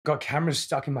got cameras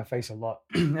stuck in my face a lot.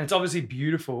 And it's obviously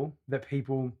beautiful that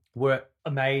people were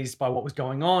amazed by what was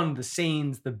going on, the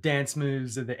scenes, the dance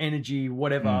moves, the energy,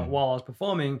 whatever, while I was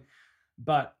performing.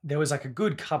 But there was like a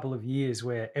good couple of years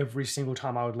where every single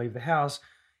time I would leave the house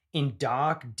in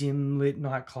dark, dim lit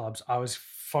nightclubs, I was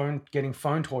getting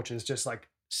phone torches, just like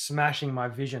smashing my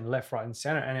vision left, right, and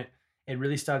center. And it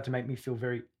really started to make me feel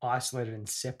very isolated and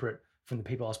separate from the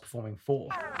people I was performing for.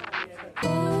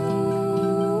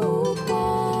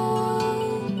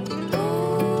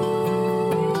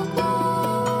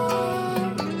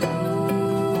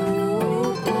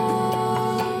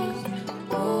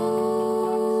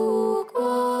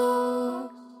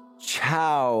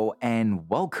 Ciao and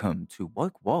welcome to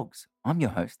Wogs. I'm your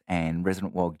host and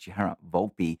resident Wog, Jarrah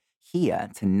Volpe, here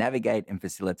to navigate and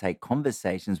facilitate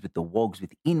conversations with the Wogs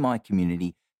within my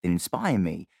community that inspire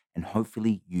me and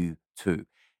hopefully you too.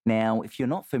 Now, if you're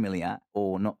not familiar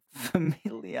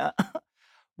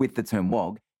with the term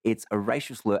Wog, it's a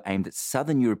racial slur aimed at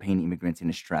Southern European immigrants in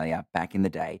Australia back in the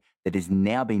day that has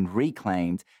now been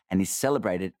reclaimed and is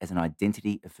celebrated as an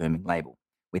identity-affirming label.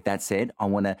 With that said, I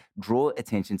want to draw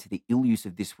attention to the ill use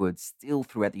of this word still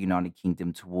throughout the United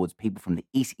Kingdom towards people from the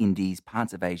East Indies,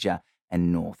 parts of Asia,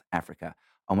 and North Africa.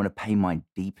 I want to pay my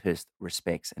deepest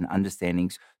respects and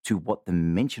understandings to what the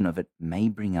mention of it may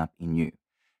bring up in you.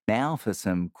 Now for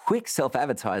some quick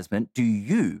self-advertisement. Do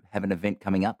you have an event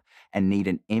coming up and need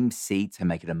an MC to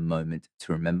make it a moment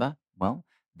to remember? Well,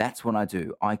 that's what I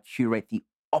do. I curate the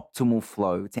optimal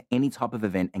flow to any type of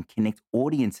event and connect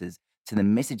audiences to the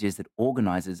messages that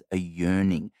organizers are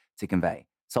yearning to convey.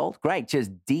 Sold? Great.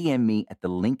 Just DM me at the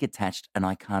link attached and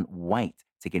I can't wait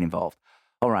to get involved.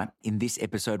 All right. In this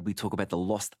episode, we talk about the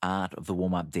lost art of the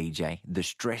warm-up DJ, the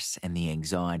stress and the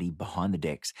anxiety behind the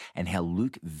decks, and how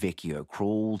Luke Vecchio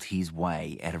crawled his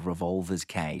way out of Revolver's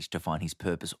cage to find his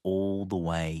purpose all the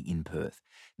way in Perth.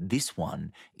 This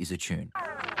one is a tune.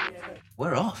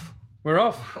 We're off. We're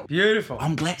off. Beautiful.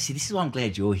 This is why I'm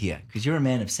glad you're here, because you're a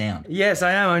man of sound. Yes,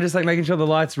 I am. I'm just like making sure the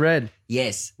light's red.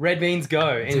 Yes. Red means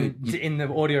go in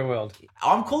the audio world.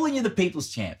 I'm calling you the people's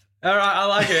champ. All right, I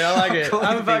like it.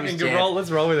 I'm fucking good. Let's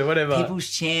roll with it, whatever. People's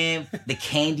champ, the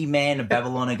candy man of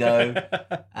Babylon ago.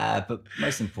 But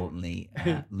most importantly,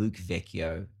 Luke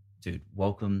Vecchio. Dude,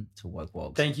 welcome to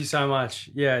Wogs. Thank you so much.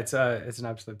 Yeah, it's an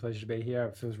absolute pleasure to be here.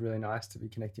 It feels really nice to be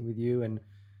connecting with you and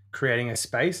creating a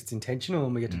space. It's intentional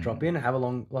and we get to drop in and have a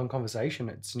long conversation.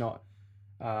 It's not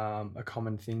a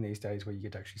common thing these days where you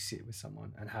get to actually sit with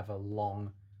someone and have a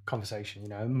long conversation. You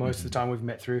know, most of the time we've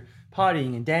met through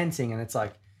partying and dancing, and it's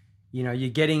like, you know, you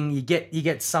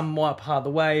get somewhat part of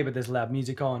the way, but there's loud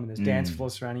music on and there's dance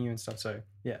floors surrounding you and stuff. So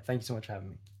yeah, thank you so much for having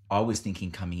me. I was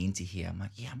thinking coming into here, I'm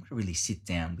like, I'm going to really sit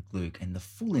down with Luke, and the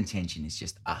full intention is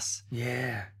just us.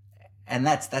 Yeah. And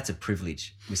that's a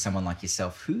privilege with someone like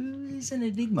yourself who is an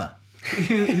enigma,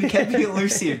 who can be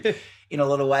elusive in a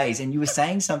lot of ways. And you were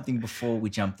saying something before we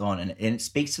jumped on, and it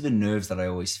speaks to the nerves that I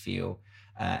always feel,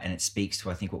 and it speaks to,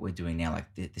 I think, what we're doing now,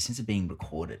 like the sense of being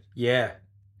recorded. Yeah.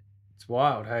 It's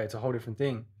wild. Hey, it's a whole different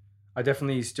thing. I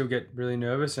definitely still get really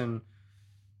nervous, and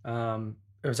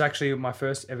it was actually my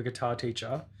first ever guitar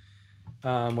teacher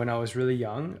when I was really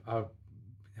young.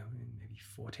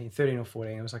 Maybe 13 or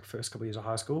 14. It was like first couple of years of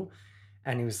high school.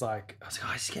 And he was like, I was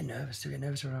like, I just get nervous. Still get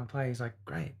nervous when I play. He's like,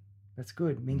 great. That's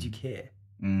good. It means you care.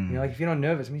 You know, like if you're not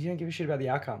nervous, it means you don't give a shit about the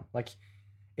outcome. Like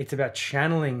it's about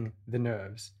channeling the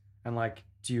nerves and like,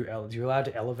 do you allow it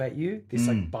to elevate you? This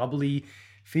like bubbly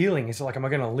feeling. It's like, am I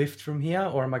going to lift from here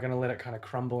or am I going to let it kind of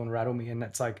crumble and rattle me? And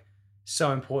that's like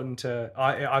so important to,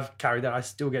 I've carried that. I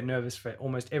still get nervous for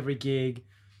almost every gig.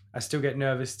 I still get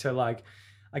nervous to like,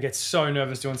 I get so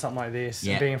nervous doing something like this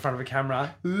and being in front of a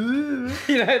camera. Ooh,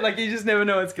 you know, like you just never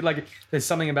know. It's good. Like there's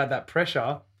something about that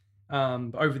pressure.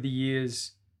 Over the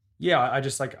years,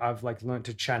 I've like learned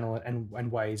to channel it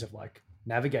and ways of like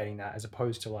navigating that as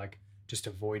opposed to like just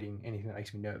avoiding anything that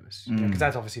makes me nervous. Because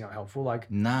that's obviously not helpful. Like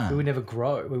we would never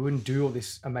grow. We wouldn't do all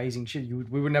this amazing shit. We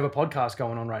wouldn't have a podcast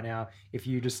going on right now if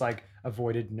you just like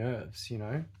avoided nerves, you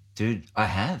know? Dude, I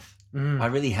have. I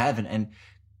really have. And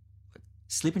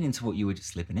slipping into what you were just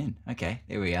slipping in. Okay,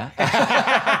 there we are.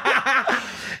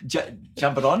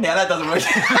 Jump it on now. That doesn't work.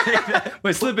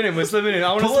 We're slipping in.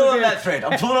 I want to pull it on that thread.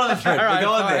 I'm pulling on the thread. We're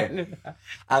going there.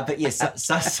 But yes,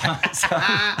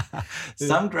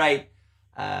 some great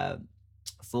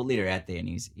thought leader out there, and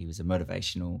he was a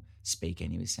motivational speaker,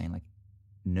 and he was saying like,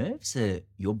 nerves are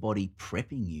your body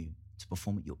prepping you to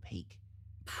perform at your peak.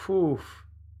 Poof.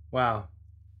 Wow.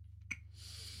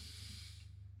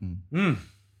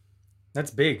 That's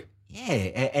big. Yeah,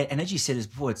 and as you said as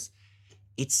before,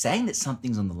 it's saying that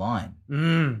something's on the line.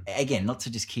 Again, not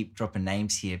to just keep dropping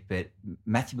names here, but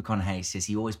Matthew McConaughey says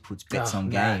he always puts bets on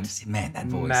games. Man, that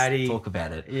voice, Matty. talk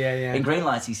about it. Yeah. In Green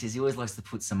Lights, he says he always likes to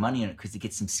put some money on it because he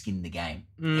gets some skin in the game.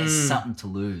 There's something to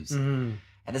lose.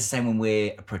 And that's the same when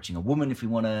we're approaching a woman, if we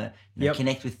want to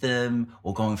connect with them,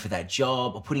 or going for that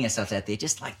job, or putting ourselves out there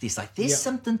just like this. Like, there's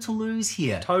something to lose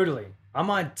here. Totally. I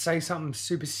might say something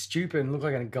super stupid and look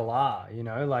like a galah,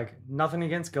 like nothing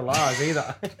against galahs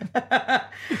either.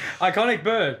 Iconic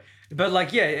bird. But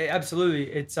like, yeah,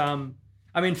 absolutely. It's, I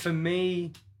mean, for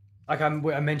me, like I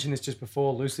mentioned this just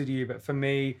before loosely to you, but for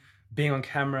me, being on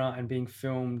camera and being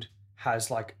filmed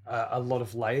has like a lot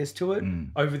of layers to it.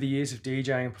 Over the years of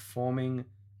DJing and performing,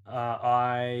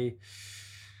 I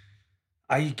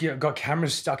got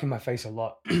cameras stuck in my face a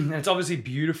lot. And it's obviously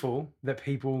beautiful that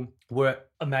people were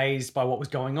amazed by what was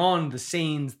going on, the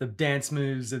scenes, the dance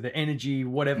moves, the energy,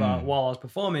 whatever, while I was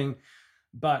performing.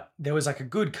 But there was like a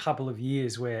good couple of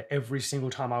years where every single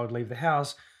time I would leave the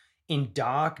house in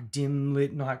dark, dim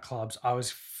lit nightclubs, I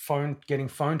was getting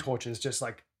phone torches, just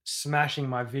like smashing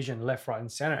my vision left, right,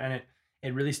 and center. And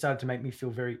it really started to make me feel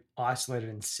very isolated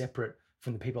and separate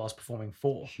from the people I was performing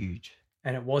for. Huge.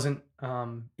 And it wasn't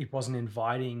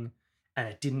inviting, and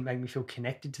it didn't make me feel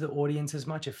connected to the audience as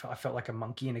much. I felt like a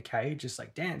monkey in a cage, just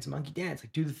like dance, monkey dance,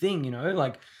 like do the thing,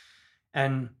 like,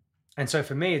 and so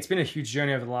for me, it's been a huge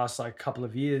journey over the last like couple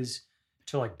of years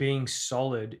to like being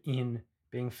solid in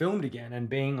being filmed again and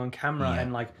being on camera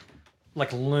and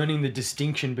like learning the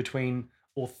distinction between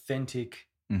authentic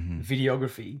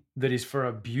videography that is for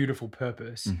a beautiful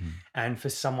purpose and for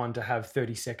someone to have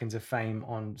 30 seconds of fame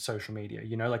on social media,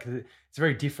 like it's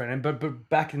very different. And but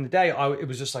back in the day, it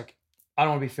was just like, I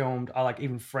don't want to be filmed. I like,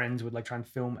 even friends would like try and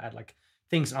film at like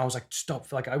things, and I was like,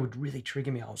 stop. Like, I would really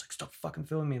trigger me. I was like, stop fucking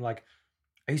filming me. Like,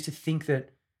 I used to think that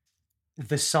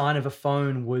the sign of a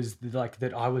phone was like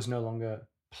that I was no longer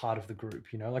part of the group,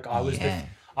 like I was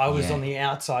I was on the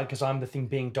outside because I'm the thing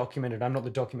being documented. I'm not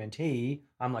the documentee.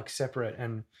 I'm like separate.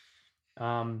 And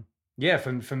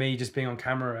for me, just being on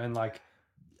camera and like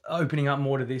opening up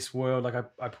more to this world, like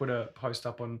I put a post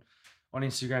up on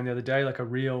Instagram the other day, like a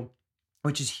reel,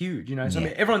 which is huge, So I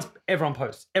mean, everyone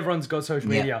posts, everyone's got social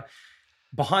media.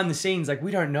 Behind the scenes, like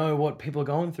we don't know what people are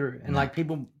going through, and like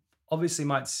people obviously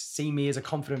might see me as a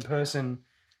confident person.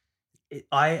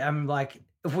 I am like,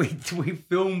 we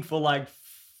filmed for like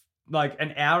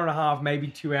an hour and a half, maybe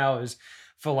 2 hours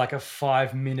for like a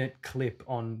 5-minute clip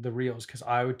on the reels. Cause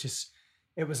I was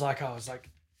like,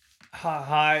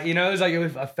 hi, it was like,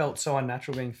 I felt so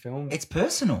unnatural being filmed. It's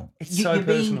personal. You're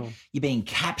personal. You're being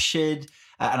captured.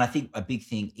 And I think a big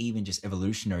thing, even just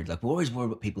evolutionary, like we're always worried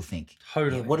what people think.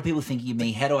 Totally. What do people think of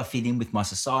me? How do I fit in with my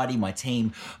society, my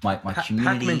team, my community?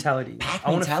 Pack mentality.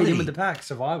 I want to fit in with the pack,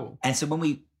 survival. And so when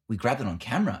we grab it on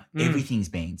camera, everything's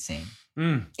being seen.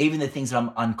 Even the things that I'm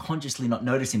unconsciously not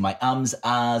noticing, my ums,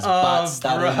 ahs, buts,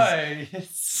 stutters. Right.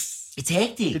 It's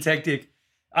hectic. It's hectic.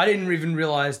 I didn't even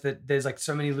realize that there's like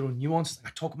so many little nuances. I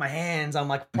talk with my hands. I'm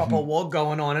like proper wog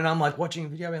going on, and I'm like watching a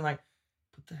video being like,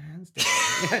 put the hands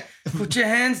down. Put your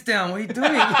hands down. What are you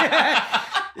doing?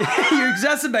 You're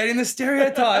exacerbating the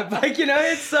stereotype. Like,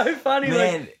 it's so funny.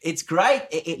 Man, like, it's great.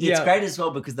 It's great as well,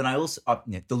 because then I also,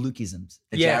 the Luke-isms,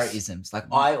 the Jarrett-isms. Like,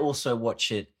 I also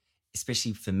watch it,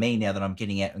 especially for me now that I'm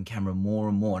getting out on camera more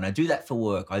and more. And I do that for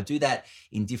work. I do that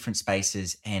in different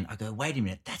spaces. And I go, wait a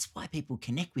minute, that's why people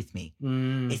connect with me.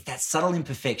 It's that subtle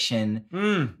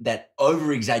imperfection, that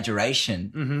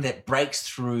over-exaggeration that breaks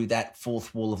through that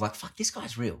fourth wall of like, fuck, this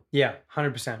guy's real. Yeah,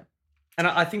 100%. And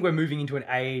I think we're moving into an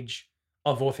age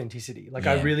of authenticity. Like,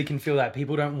 I really can feel that.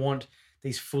 People don't want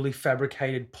these fully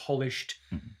fabricated, polished...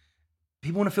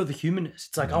 People want to feel the humanness.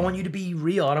 It's like, I want you to be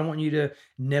real. I don't want you to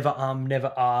never never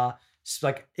are. It's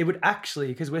like, it would actually,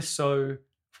 because we're so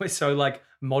like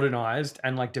modernized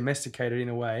and like domesticated in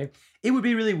a way, it would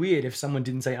be really weird if someone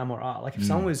didn't say or ah. Like, if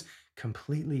someone was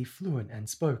completely fluent and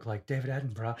spoke like David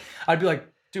Attenborough, I'd be like,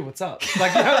 dude, what's up?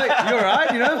 Like, like, you all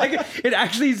right? Like, it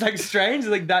actually is like strange.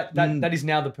 Like that is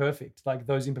now the perfect. Like,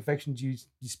 those imperfections you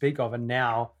speak of are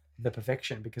now the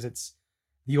perfection, because it's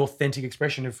the authentic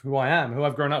expression of who I am, who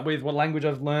I've grown up with, what language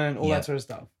I've learned, all that sort of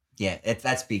stuff. Yeah,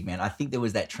 that's big, man. I think there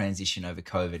was that transition over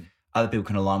COVID. Other people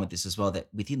can align with this as well, that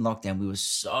within lockdown, we were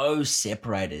so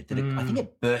separated that I think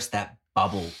it burst that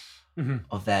bubble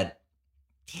of that,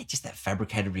 just that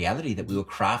fabricated reality that we were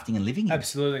crafting and living in.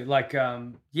 Absolutely. Like,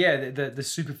 the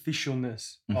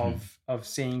superficialness of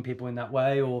seeing people in that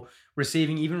way, or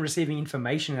receiving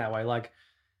information in that way. Like,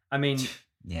 I mean...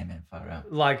 Yeah, man, far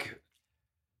out. Like...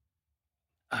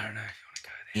 I don't know if you want to go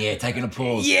Yeah, taking a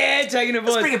pause. Yeah, taking a pause.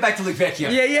 Let's bring it back to Luke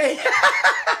Vecchio. Yeah.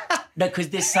 No, because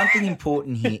there's something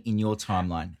important here in your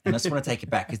timeline. And I just want to take it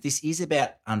back because this is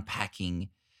about unpacking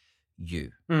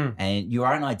you. And you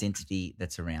are an identity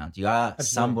that's around. You are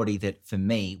somebody that, for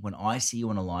me, when I see you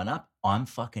in a lineup, I'm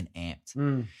fucking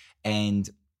amped. And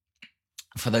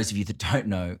for those of you that don't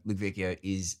know, Luke Vecchio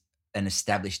is an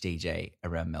established DJ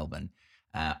around Melbourne.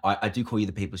 I do call you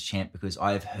the people's champ because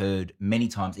I've heard many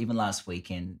times, even last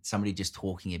weekend, somebody just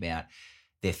talking about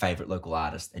their favorite local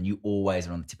artist, and you always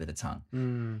are on the tip of the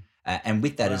tongue. And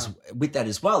with that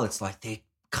as well, it's like there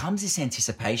comes this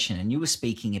anticipation. And you were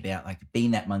speaking about like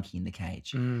being that monkey in the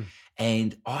cage.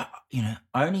 And I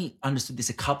only understood this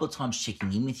a couple of times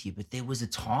checking in with you, but there was a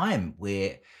time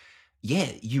where,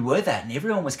 you were that, and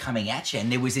everyone was coming at you,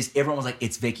 and there was this. Everyone was like,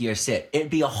 "It's Vecchio's set."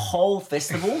 It'd be a whole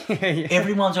festival.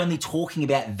 Everyone's only talking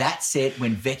about that set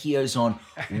when Vecchio's on.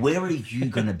 Where are you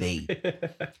gonna be?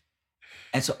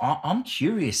 And so I'm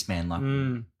curious, man. Like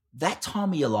that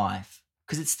time of your life,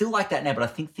 because it's still like that now, but I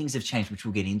think things have changed, which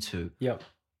we'll get into. Yep.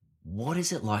 What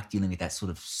is it like dealing with that sort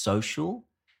of social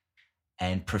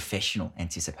and professional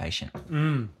anticipation?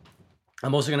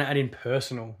 I'm also going to add in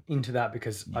personal into that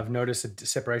because I've noticed a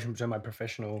separation between my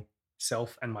professional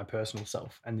self and my personal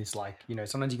self. And this, like,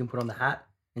 sometimes you can put on the hat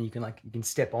and you can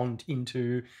step on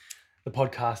into the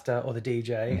podcaster or the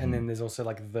DJ. And then there's also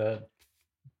like the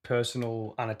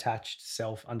personal unattached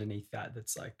self underneath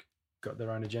that's like got their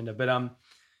own agenda. But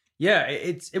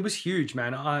it was huge,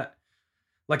 man.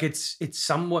 It's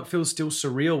somewhat feels still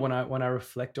surreal when I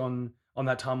reflect on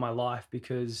that time of my life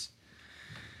because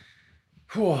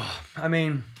I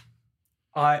mean,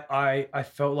 I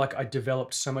felt like I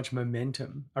developed so much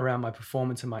momentum around my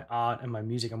performance and my art and my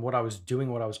music and what I was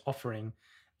doing, what I was offering,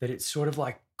 that it sort of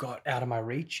like got out of my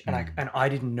reach, and I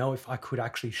didn't know if I could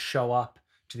actually show up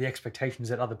to the expectations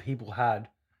that other people had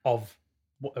of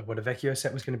what a Vecchio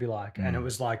set was going to be like. And it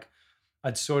was like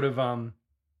I'd sort of I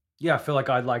feel like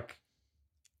I'd like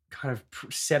kind of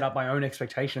set up my own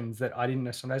expectations that I didn't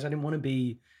know. Sometimes I didn't want to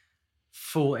be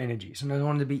full energy. Sometimes I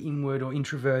wanted to be inward or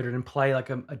introverted and play like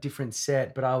a different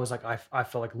set. But I was like, I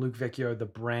felt like Luke Vecchio, the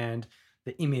brand,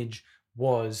 the image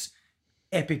was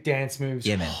epic dance moves,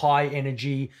 high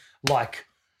energy, like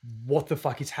what the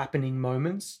fuck is happening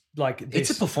moments. Like it's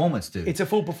a performance, dude. It's a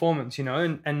full performance,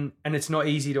 and it's not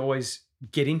easy to always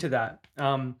get into that.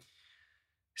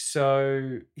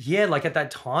 So yeah, like at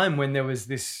that time when there was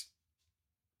this,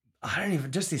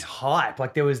 just this hype,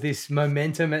 like there was this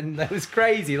momentum, and that was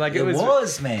crazy. Like it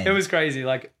was man. It was crazy.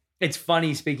 Like it's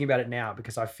funny speaking about it now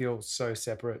because I feel so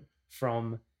separate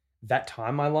from that time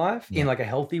in my life in like a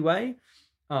healthy way.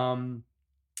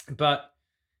 But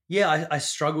yeah, I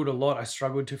struggled a lot. I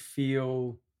struggled to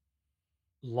feel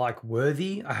like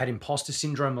worthy. I had imposter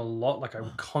syndrome a lot. Like I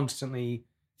would constantly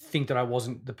think that I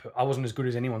wasn't as good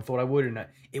as anyone thought I would, and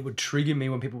it would trigger me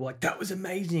when people were like, "That was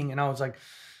amazing," and I was like,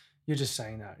 "You're just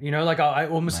saying that," Like I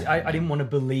almost I didn't want to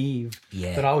believe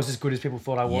that I was as good as people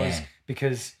thought I was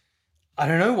because I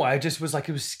don't know why. I just was like,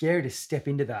 it was scary to step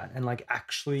into that and like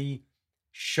actually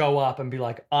show up and be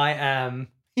like, I am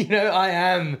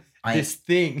this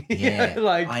thing.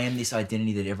 Like I am this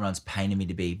identity that everyone's painting me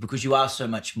to be, because you are so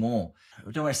much more. I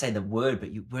don't want to say the word,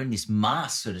 but you're wearing this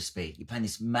mask, so to speak. You're playing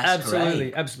this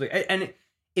masquerade. Absolutely. And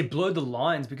it blurred the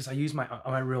lines because I used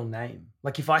my real name.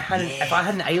 Like if I had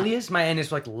an alias, my alias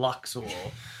was like Lux or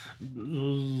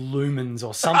Lumens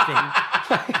or something.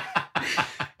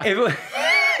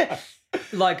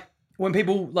 Like when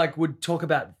people like would talk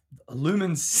about a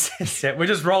Lumens set, we're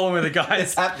just rolling with the guys.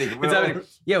 It's happening.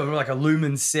 Yeah, we're like a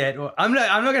Lumens set, or I'm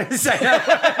not going to say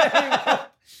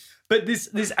that. But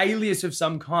this alias of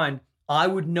some kind, I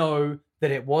would know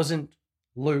that it wasn't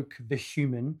Luke the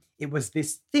human. It was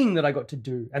this thing that I got to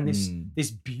do, and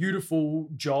this beautiful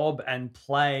job and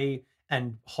play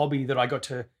and hobby that I got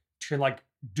to like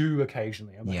do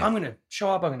occasionally. I'm like, I'm going to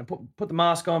show up, I'm going to put the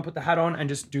mask on, put the hat on, and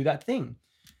just do that thing.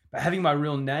 But having my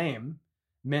real name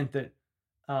meant that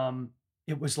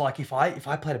it was like if I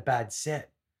played a bad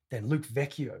set, then Luke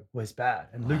Vecchio was bad,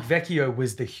 and Luke Vecchio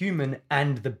was the human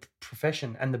and the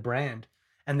profession and the brand,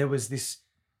 and there was this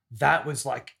that was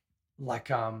like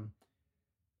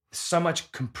so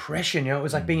much compression. It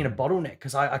was like being in a bottleneck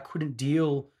because I couldn't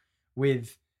deal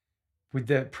with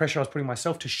the pressure I was putting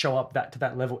myself to show up to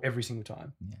that level every single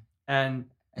time. Yeah. And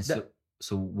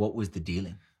so what was the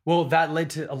dealing? Well, that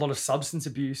led to a lot of substance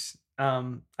abuse.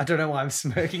 I don't know why I'm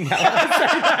smirking now.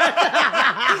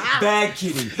 Bad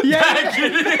kitty. Yeah,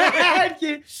 bad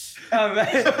kitty.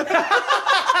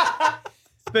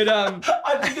 But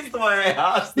I think it's the way I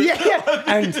asked. Yeah.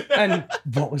 And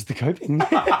what was the coping?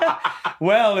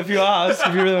 Well, if you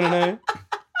really want to know.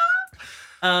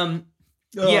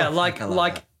 Yeah,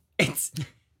 like it's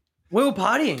we were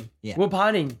partying. Yeah. We were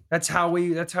partying. That's how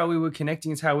we were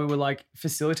connecting. It's how we were like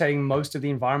facilitating most of the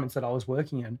environments that I was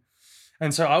working in.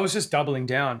 And so I was just doubling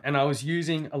down, and I was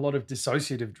using a lot of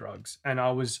dissociative drugs, and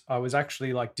I was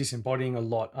actually like disembodying a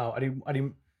lot. I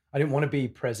didn't want to be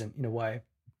present in a way.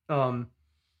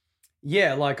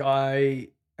 Yeah, like I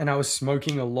was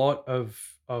smoking a lot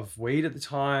of weed at the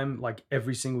time, like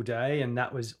every single day, and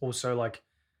that was also like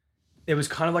it was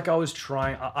kind of like I was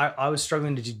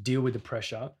struggling to deal with the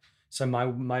pressure. So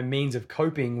my means of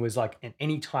coping was like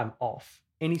any time off,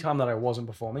 any time that I wasn't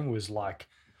performing was like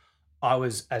I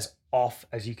was as off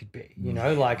as you could be, you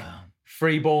know, like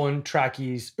free balling,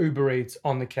 trackies, Uber Eats,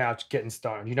 on the couch, getting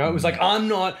stoned. You know, it was like I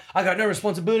got no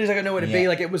responsibilities, I got nowhere to be.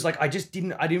 Like it was like I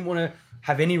didn't want to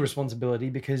have any responsibility,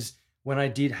 because when I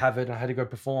did have it and I had to go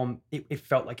perform, it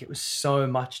felt like it was so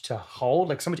much to hold,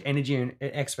 like so much energy and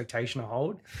expectation to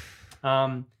hold.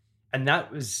 And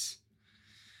that was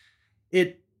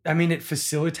it. I mean, it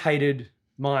facilitated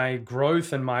my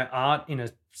growth and my art in a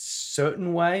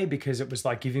certain way, because it was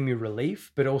like giving me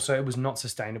relief, but also it was not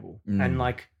sustainable. And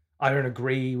like, I don't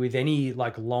agree with any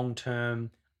like long-term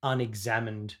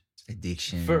unexamined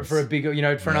addiction for a bigger, you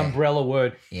know, for an umbrella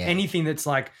word, Yeah. anything that's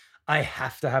like, I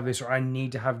have to have this, or I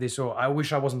need to have this, or I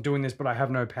wish I wasn't doing this, but I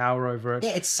have no power over it.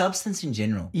 Yeah, it's substance in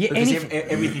general. Yeah, because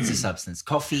everything's a substance.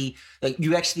 Coffee, like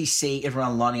you actually see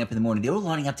everyone lining up in the morning. They're all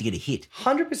lining up to get a hit.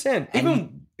 100%.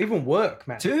 Even work,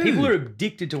 man. Dude. People are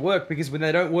addicted to work, because when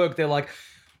they don't work, they're like,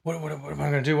 what am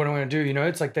I going to do? What am I going to do? You know,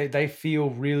 it's like they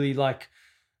feel really like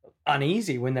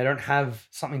uneasy when they don't have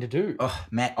something to do. Oh,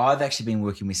 Matt, I've actually been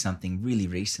working with something really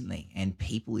recently, and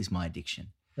people is my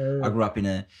addiction. I grew up in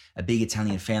a big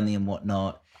Italian family and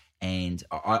whatnot, and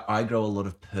I grow a lot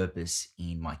of purpose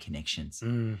in my connections.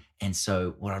 And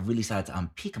so what I really started to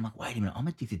unpick, I'm like, wait a minute, I'm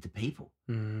addicted to people.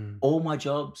 All my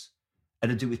jobs are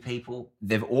to do with people.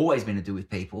 They've always been to do with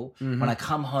people. When I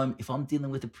come home, if I'm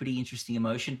dealing with a pretty interesting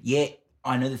emotion,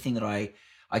 I know the thing that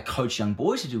I coach young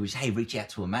boys to do is, hey, reach out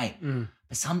to a mate.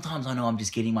 But sometimes I know I'm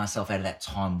just getting myself out of that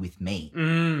time with me.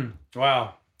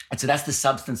 Wow. And so that's the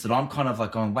substance that I'm kind of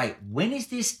like going, wait, when is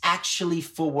this actually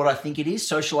for what I think it is,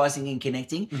 socializing and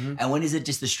connecting? And when is it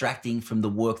just distracting from the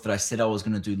work that I said I was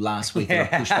going to do last week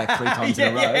that I pushed back 3 times in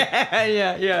a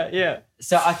row? Yeah.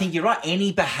 So I think you're right.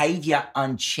 Any behavior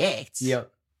unchecked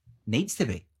needs to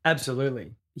be.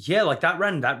 Absolutely. Yeah, like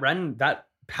that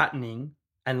patterning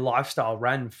and lifestyle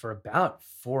ran for about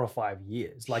 4 or 5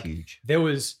 years. Like Huge. There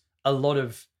was a lot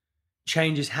of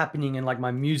changes happening, and like my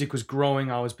music was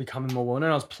growing. I was becoming more well known.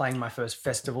 I was playing my first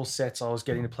festival sets. I was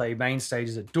getting to play main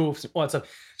stages at Doofs and all that stuff.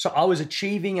 So I was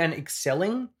achieving and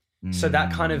excelling. So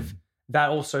that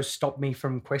also stopped me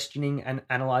from questioning and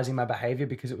analyzing my behavior,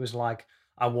 because it was like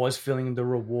I was feeling the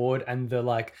reward and the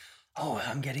like, oh,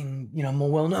 I'm getting, you know, more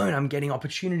well known. I'm getting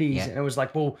opportunities. And it was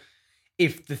like, well,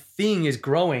 if the thing is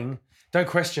growing, don't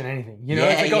question anything. You know,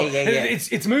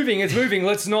 it's moving.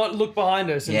 Let's not look behind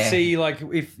us and see like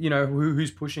if, you know,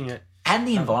 who's pushing it. And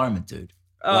the environment, dude.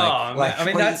 I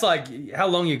mean, that's like how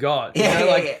long you got.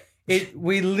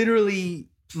 We literally,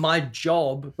 my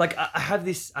job, like I have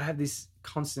this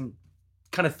constant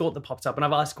kind of thought that pops up, and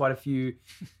I've asked quite a few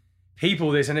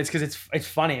people this, and it's because it's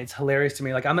funny. It's hilarious to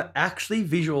me. Like I'm actually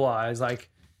visualize, like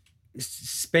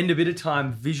spend a bit of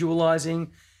time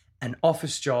visualizing an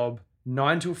office job,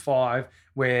 9 to 5,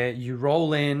 where you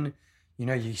roll in, you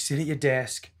know, you sit at your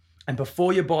desk, and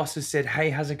before your boss has said,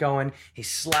 hey, how's it going? He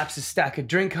slaps a stack of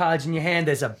drink cards in your hand.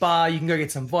 There's a bar. You can go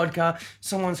get some vodka.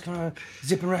 Someone's kind of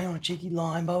zipping around on a cheeky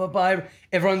line, blah, blah, blah.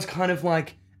 Everyone's kind of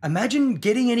like, imagine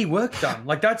getting any work done.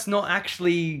 Like that's not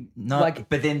actually like.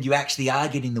 But then you actually are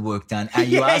getting the work done, and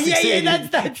you are succeeding.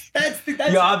 That's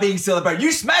you are being celebrated.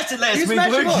 You smashed it last week,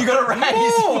 Luke. You got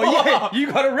a raise.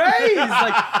 You got a raise.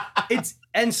 Like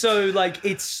and so like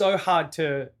it's so hard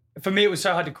for me. It was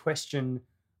so hard to question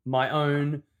my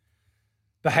own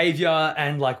behavior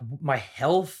and like my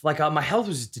health. Like my health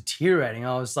was just deteriorating.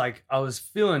 I was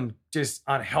feeling just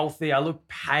unhealthy. I looked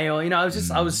pale. You know,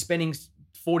 I was spending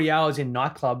 40 hours in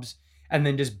nightclubs and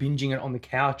then just binging it on the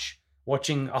couch,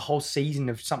 watching a whole season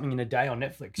of something in a day on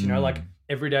Netflix, you know, like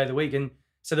every day of the week. And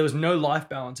so there was no life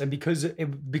balance. And because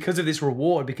of this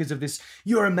reward, because of this,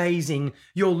 you're amazing,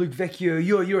 you're Luke Vecchio,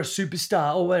 you're a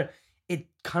superstar, or whatever, it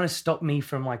kind of stopped me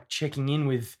from like checking in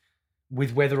with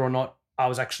whether or not I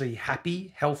was actually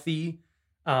happy, healthy,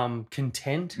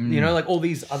 content, you know, like all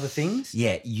these other things.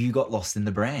 Yeah, you got lost in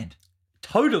the brand.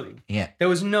 Totally. Yeah. There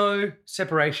was no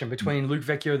separation between Luke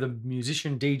Vecchio, the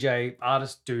musician, DJ,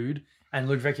 artist, dude, and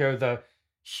Luke Vecchio, the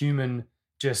human,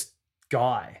 just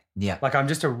guy. Yeah. Like I'm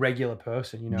just a regular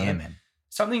person, you know? Yeah, man.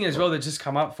 Something as well that just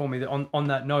come up for me that on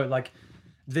that note, like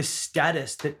the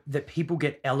status that people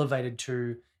get elevated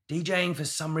to, DJing for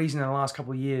some reason in the last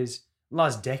couple of years,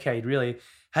 last decade really,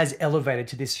 has elevated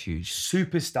to this Huge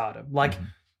superstardom.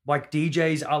 Like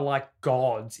DJs are like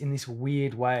gods in this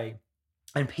weird way,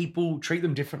 and people treat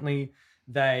them differently.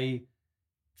 They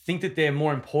think that they're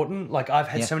more important. Like I've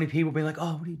had so many people be like,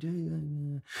 "Oh, what do you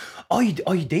do? Oh, you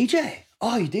DJ?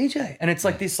 Oh, you DJ?" And it's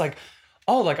like this, like,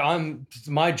 oh, like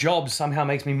my job somehow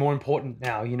makes me more important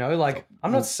now. You know, like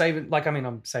I'm not saving. Like I mean,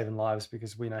 I'm saving lives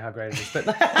because we know how great it is. But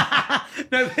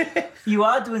no, you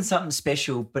are doing something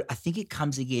special. But I think it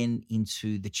comes again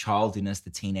into the child in us, the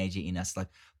teenager in us, like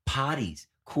parties.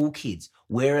 Cool kids,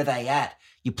 where are they at?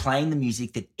 You're playing the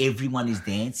music that everyone is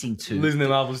dancing to. Losing their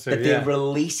marbles to. That they're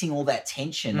releasing all that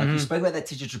tension. Like you spoke about that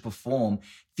tension to perform.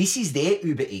 This is their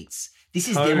Uber Eats. This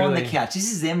is them on the couch. This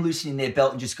is them loosening their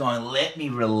belt and just going, let me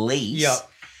release.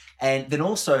 Yep. And then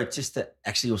also just to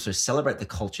actually also celebrate the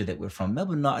culture that we're from.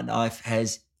 Melbourne nightlife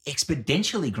has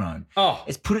exponentially grown. Oh.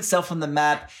 It's put itself on the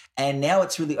map, and now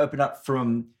it's really opened up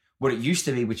from what it used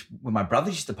to be, which when my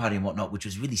brothers used to party and whatnot, which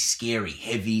was really scary,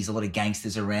 heavies, a lot of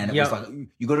gangsters around. It was like,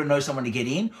 you got to know someone to get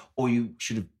in, or you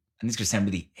should have, and this is going to sound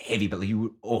really heavy, but like you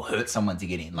would all hurt someone to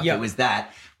get in. Like it was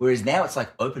that. Whereas now it's like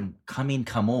open, come in,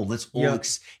 come all. Let's all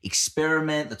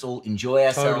experiment. Let's all enjoy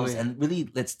ourselves. And really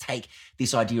let's take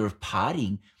this idea of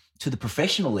partying to the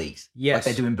professional leagues. Like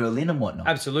they do in Berlin and whatnot.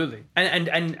 Absolutely.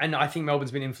 And I think Melbourne's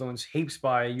been influenced heaps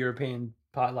by European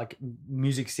like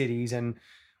music cities, and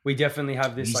we definitely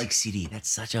have this music city. That's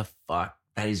such a fuck.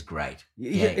 That is great.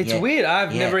 It's weird.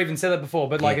 I've never even said that before,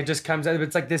 but like it just comes out.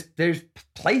 It's like there's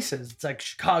places. It's like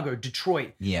Chicago,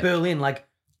 Detroit, Berlin. Like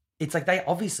it's like they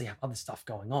obviously have other stuff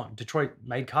going on. Detroit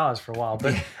made cars for a while,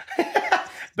 but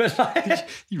but like,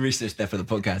 you researched that for the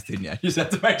podcast, didn't you? You just have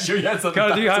to make sure you had something.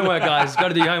 Got to do homework, guys. Got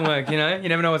to do homework. You know, you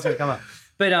never know what's going to come up.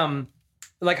 But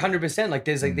like 100%. Like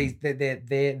there's like these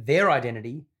their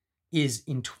identity is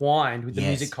entwined with the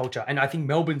music culture. And I think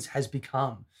Melbourne is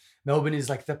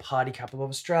like the party capital of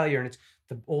Australia. And it's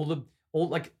all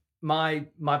like my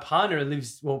partner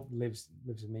lives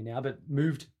with me now, but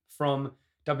moved from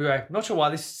WA. I'm not sure why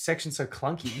this section's so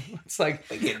clunky. It's like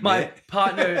my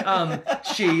partner,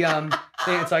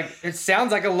 it's like, it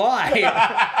sounds like a lie.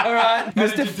 All right,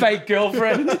 Mr. Fake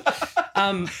Girlfriend. That's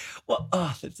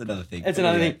another thing. It's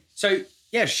another thing. So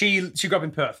yeah, she grew up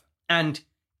in Perth, and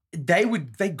they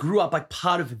grew up, like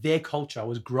part of their culture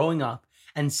was growing up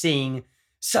and seeing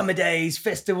summer days,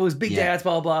 festivals, big day outs,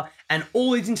 blah, blah, blah, and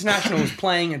all these internationals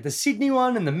playing at the Sydney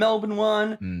one and the Melbourne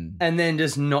one, and then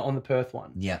just not on the Perth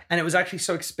one. Yeah. And it was actually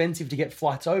so expensive to get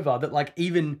flights over that like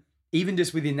even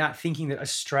just within that, thinking that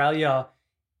Australia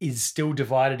is still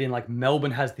divided in like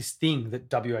Melbourne has this thing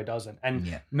that WA doesn't.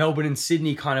 And Melbourne and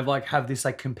Sydney kind of like have this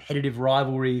like competitive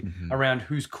rivalry around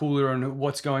who's cooler and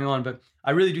what's going on. But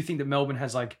I really do think that Melbourne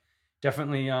has like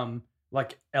definitely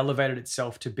like elevated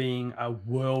itself to being a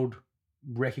world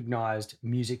recognized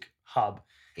music hub.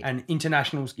 And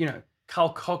internationals, you know, Carl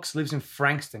Cox lives in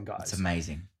Frankston, guys. It's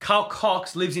amazing. Carl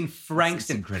Cox lives in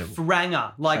Frankston. It's incredible.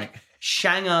 Franger, like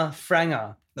Shanger,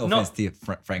 Franger. No offense to you,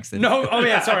 Frankston. No, oh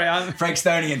yeah, sorry.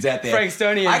 Frankstonians out there.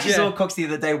 Frankstonians, I actually saw Cox the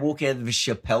other day walking out of a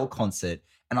Chappelle concert,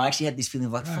 and I actually had this feeling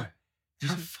of like, how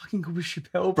fucking good was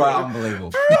Chappelle, bro?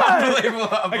 Unbelievable. Unbelievable.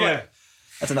 Okay.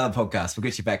 That's another podcast. We'll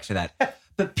get you back to that.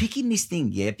 But picking this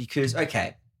thing, because,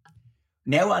 okay,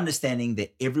 now we're understanding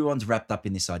that everyone's wrapped up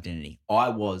in this identity. I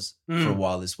was for a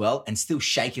while as well, and still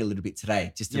shake it a little bit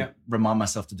today just to remind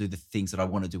myself to do the things that I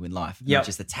want to do in life, not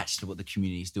just attached to what the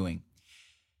community is doing.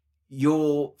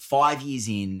 You're 5 years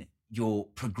in, you're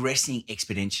progressing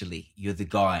exponentially. You're the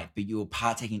guy, but you're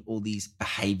partaking in all these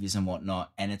behaviors and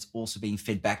whatnot, and it's also being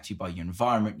fed back to you by your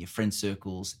environment, your friend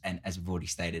circles, and as we've already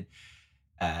stated,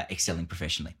 excelling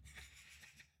professionally.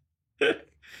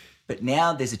 But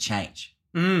now there's a change.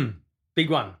 Big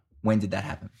one. When did that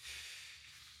happen?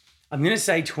 I'm going to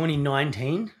say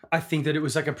 2019. I think that it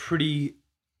was like a pretty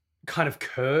kind of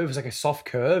curve. It was like a soft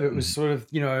curve. It was sort of,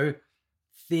 you know,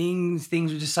 things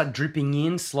would just start dripping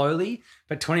in slowly.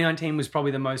 But 2019 was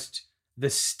probably the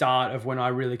start of when I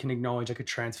really can acknowledge like a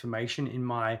transformation in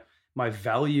my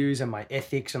values and my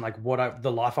ethics and like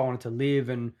the life I wanted to live,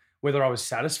 and whether I was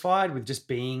satisfied with just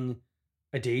being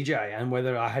a DJ and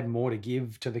whether I had more to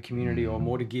give to the community or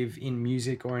more to give in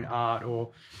music or in art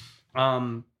or,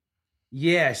 So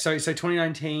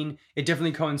 2019, it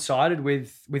definitely coincided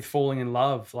with falling in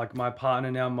love. Like my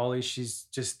partner now, Molly, she's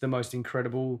just the most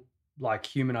incredible like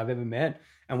human I've ever met.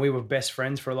 And we were best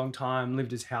friends for a long time,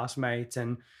 lived as housemates.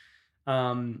 And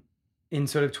in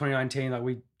sort of 2019, like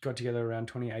we got together around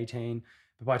 2018.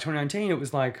 But by 2019, it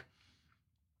was like,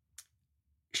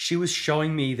 she was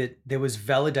showing me that there was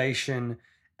validation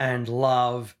and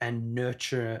love and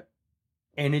nurture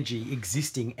energy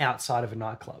existing outside of a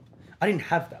nightclub. I didn't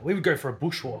have that. We would go for a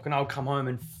bushwalk and I would come home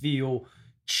and feel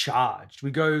charged.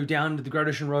 We'd go down to the Great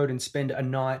Ocean Road and spend a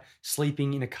night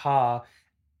sleeping in a car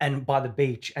and by the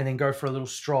beach, and then go for a little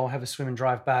stroll, have a swim and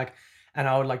drive back. And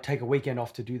I would like take a weekend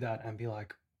off to do that and be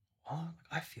like, oh,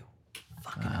 I feel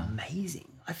fucking amazing.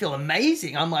 I feel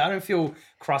amazing. I'm like, I don't feel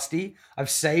crusty. I've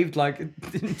saved like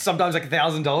sometimes like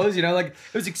 $1,000, you know, like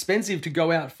it was expensive to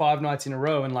go out 5 nights in a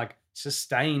row and like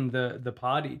sustain the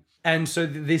party. And so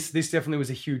this definitely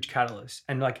was a huge catalyst.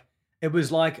 And like, it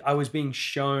was like I was being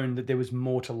shown that there was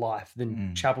more to life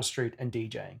than Chapel Street and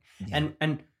DJing. Yeah.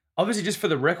 And obviously, just for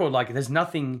the record, like there's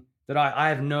nothing that I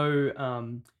have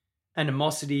no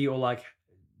animosity or like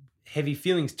heavy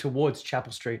feelings towards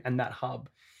Chapel Street and that hub.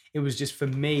 It was just for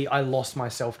me, I lost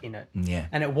myself in it. Yeah.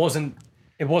 And it wasn't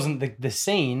the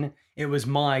scene, it was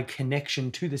my connection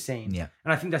to the scene. Yeah.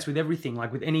 And I think that's with everything,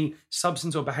 like with any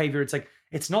substance or behavior, it's like,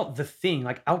 it's not the thing.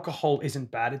 Like alcohol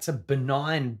isn't bad. It's a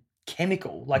benign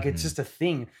chemical. Like it's just a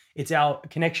thing. It's our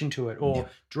connection to it, or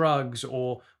drugs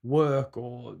or work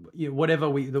or whatever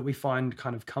that we find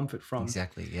kind of comfort from.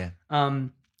 Exactly. Yeah.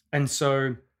 And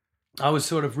so I was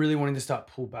sort of really wanting to start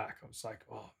pull back. I was like,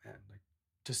 oh man, like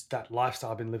just that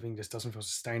lifestyle I've been living just doesn't feel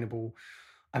sustainable.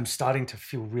 I'm starting to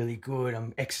feel really good.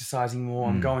 I'm exercising more.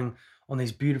 I'm going on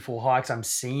these beautiful hikes. I'm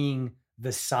seeing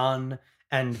the sun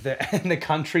and the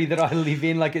country that I live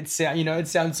in. Like it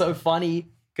sounds so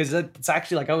funny because it's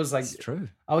actually like it's true.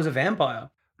 I was a vampire.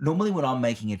 Normally when I'm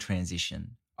making a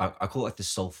transition, I call it like the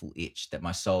soulful itch that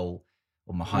my soul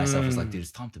or my higher self is like, dude,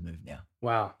 it's time to move now.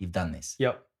 Wow. You've done this.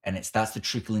 Yep. And it starts to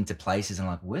trickle into places and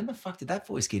I'm like, where the fuck did that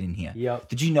voice get in here? Yep.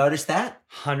 Did you notice that?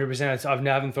 100%.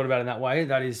 I haven't thought about it in that way.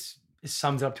 It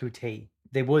sums it up to a T.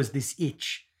 There was this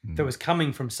itch that was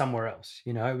coming from somewhere else.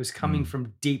 You know, it was coming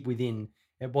from deep within.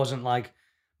 It wasn't like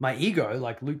my ego,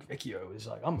 like Luke Vecchio was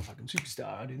like, I'm a fucking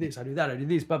superstar. I do this, I do that, I do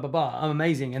this, blah, blah, blah. I'm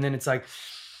amazing. And then it's like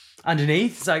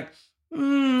underneath, it's like, I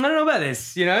don't know about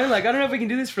this, you know? Like, I don't know if we can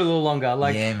do this for a little longer.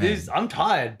 Like, I'm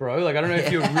tired, bro. Like, I don't know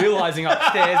if you're realizing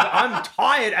upstairs, but I'm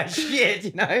tired as shit,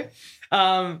 you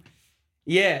know?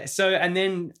 So, and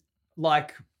then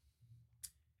like,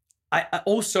 I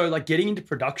also like getting into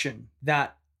production,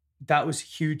 that was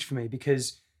huge for me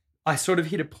because I sort of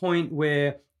hit a point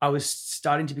where I was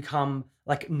starting to become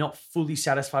like not fully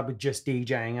satisfied with just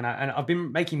DJing. And I've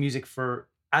been making music for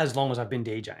as long as I've been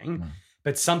DJing,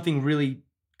 but something really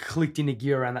clicked into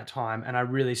gear around that time. And I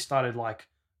really started like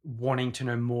wanting to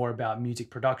know more about music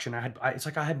production. It's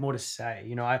like I had more to say,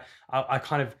 you know, I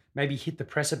kind of maybe hit the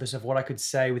precipice of what I could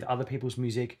say with other people's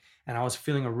music. And I was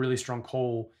feeling a really strong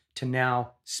call to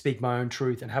now speak my own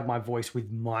truth and have my voice with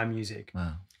my music.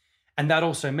 Wow. And that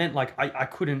also meant like I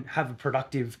couldn't have a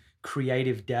productive,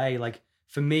 creative day. Like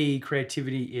for me,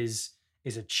 creativity is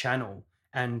a channel,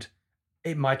 and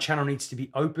my channel needs to be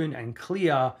open and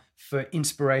clear for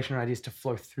inspiration and ideas to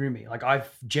flow through me. Like I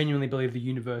genuinely believe the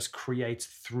universe creates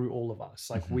through all of us.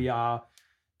 Like we are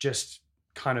just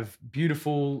kind of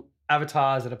beautiful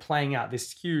avatars that are playing out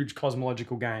this huge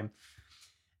cosmological game.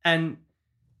 And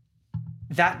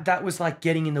that was like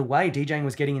getting in the way. DJing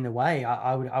was getting in the way.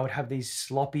 I would have these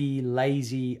sloppy,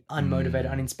 lazy, unmotivated,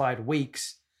 uninspired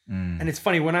weeks. And it's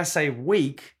funny, when I say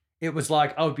week, it was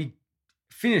like I would be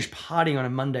finished partying on a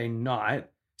Monday night.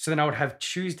 So then I would have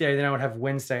Tuesday, then I would have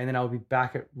Wednesday, and then I would be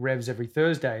back at Revs every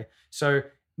Thursday. So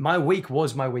my week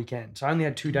was my weekend. So I only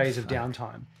had 2 days of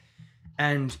downtime.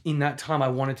 And in that time, I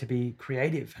wanted to be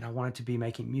creative and I wanted to be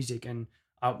making music, and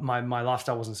my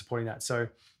lifestyle wasn't supporting that. So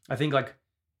I think like,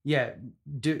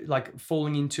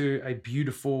 falling into a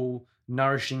beautiful,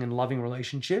 nourishing and loving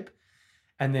relationship,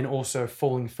 and then also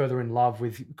falling further in love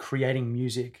with creating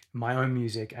music, my own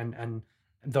music. And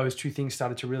those two things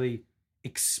started to really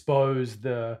expose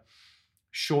the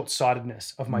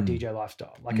short-sightedness of my DJ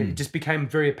lifestyle. Like it just became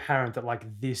very apparent that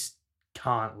like this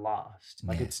can't last.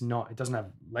 Like it doesn't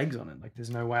have legs on it. Like there's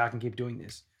no way I can keep doing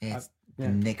this. It's the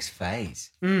next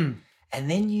phase. And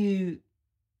then you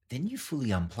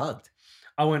fully unplugged.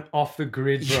 I went off the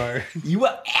grid, bro. You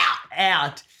were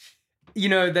out. You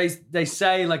know, they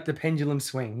say like the pendulum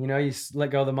swing, you know, you let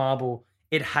go of the marble.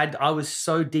 I was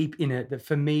so deep in it that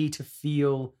for me to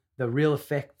feel the real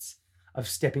effects of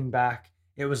stepping back,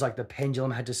 it was like the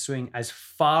pendulum had to swing as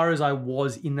far as I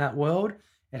was in that world.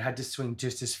 It had to swing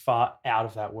just as far out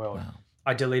of that world. Wow.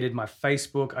 I deleted my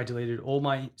Facebook. I deleted all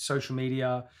my social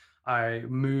media. I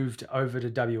moved over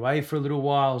to WA for a little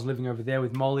while. I was living over there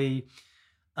with Molly.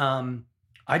 I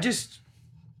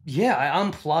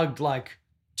unplugged like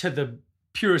to the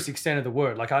purest extent of the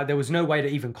word. Like there was no way to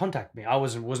even contact me. I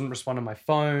wasn't responding to my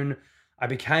phone. I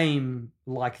became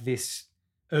like this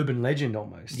urban legend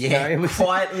almost. Yeah, it was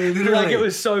quite literally. Like it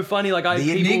was so funny. Like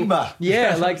enigma.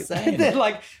 Yeah, like then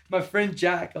like my friend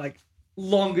Jack, like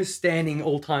longest standing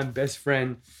all time best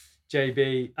friend,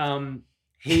 JB.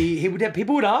 He would have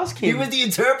people would ask him. He was the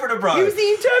interpreter, bro. He was the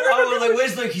interpreter. I was like,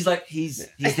 "Where's Luke?" He's like, "He's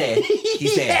there.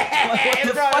 He's there." Like, what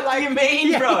the fuck do you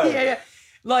mean, bro? Yeah.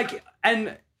 Like,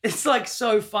 and it's like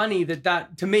so funny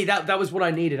that to me that was what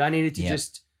I needed. I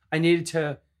needed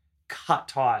to cut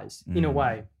ties in a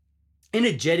way,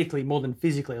 energetically more than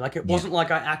physically. Like it wasn't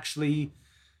like I actually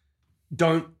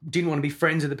didn't want to be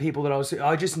friends with the people that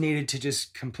I just needed to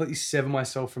just completely sever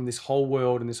myself from this whole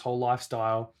world and this whole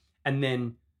lifestyle. And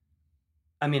then,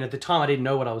 I mean, at the time I didn't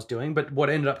know what I was doing, but what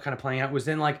ended up kind of playing out was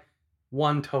then like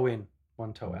one toe in,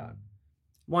 one toe out,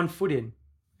 1 foot in,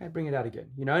 and bring it out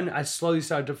again, and I slowly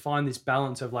started to find this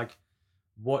balance of like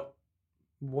what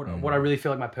I really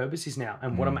feel like my purpose is now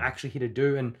and what I'm actually here to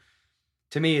do. And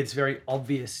to me, it's very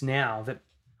obvious now that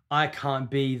I can't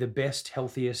be the best,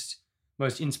 healthiest,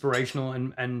 most inspirational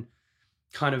and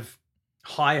kind of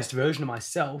highest version of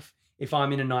myself if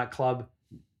I'm in a nightclub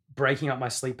breaking up my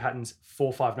sleep patterns 4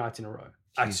 or 5 nights in a row.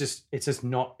 It's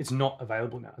not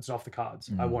available now. It's off the cards.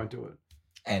 I won't do it.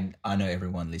 And I know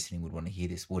everyone listening would want to hear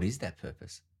this. What is that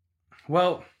purpose?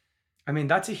 Well, I mean,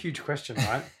 that's a huge question,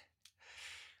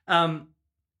 right?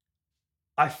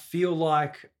 I feel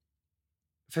like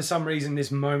for some reason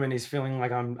this moment is feeling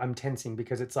like I'm tensing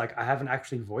because it's like I haven't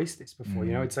actually voiced this before.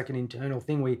 It's like an internal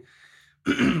thing. We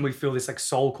we feel this like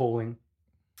soul calling,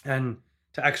 and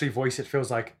to actually voice it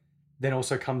feels like then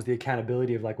also comes the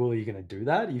accountability of like, well, are you going to do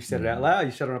that? You've said it out loud.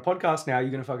 You said it on a podcast. Now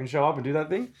you're going to fucking show up and do that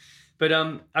thing. But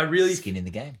I really skin in the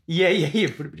game. Yeah.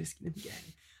 Put a bit of skin in the game.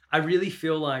 I really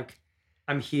feel like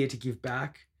I'm here to give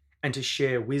back and to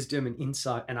share wisdom and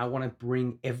insight. And I want to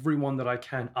bring everyone that I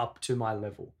can up to my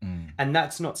level. And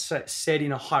that's not said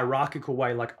in a hierarchical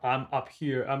way. Like I'm up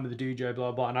here, I'm the DJ,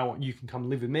 blah, blah, and I want you can come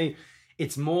live with me.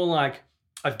 It's more like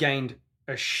I've gained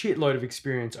a shitload of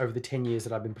experience over the 10 years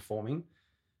that I've been performing.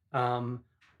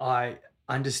 I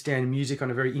understand music on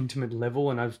a very intimate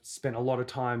level, and I've spent a lot of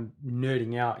time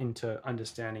nerding out into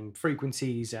understanding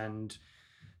frequencies and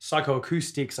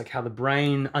psychoacoustics, like how the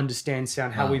brain understands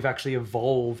sound, how we've actually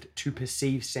evolved to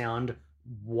perceive sound,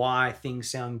 why things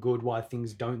sound good, why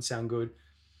things don't sound good.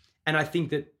 And I think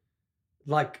that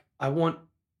like I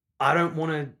don't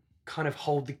want to kind of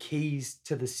hold the keys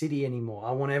to the city anymore.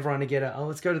 I want everyone to get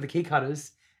let's go to the key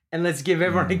cutters and let's give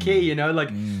everyone a key,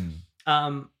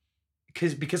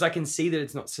 because I can see that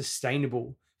it's not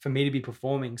sustainable for me to be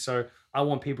performing. So I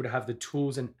want people to have the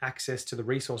tools and access to the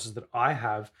resources that I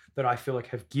have, that I feel like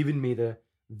have given me the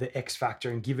X factor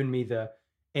and given me the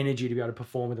energy to be able to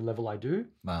perform at the level I do.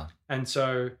 Wow. And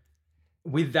so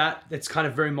with that, it's kind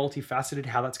of very multifaceted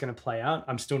how that's going to play out.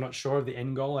 I'm still not sure of the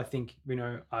end goal. I think,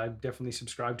 I definitely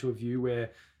subscribe to a view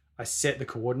where I set the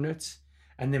coordinates,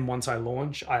 and then once I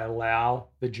launch, I allow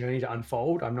the journey to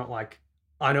unfold. I'm not like,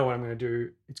 I know what I'm going to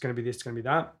do. It's going to be this, it's going to be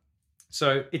that.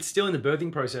 So it's still in the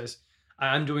birthing process.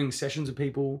 I am doing sessions with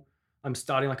people. I'm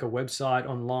starting like a website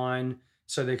online.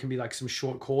 So there can be like some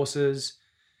short courses,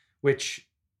 which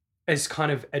is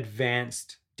kind of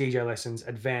advanced DJ lessons,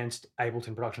 advanced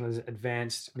Ableton production lessons,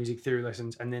 advanced music theory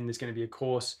lessons. And then there's going to be a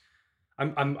course.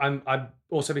 I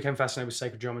also became fascinated with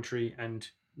sacred geometry and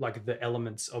like the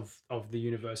elements of the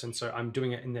universe. And so I'm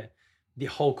doing it in the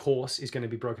whole course is going to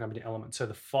be broken up into elements. So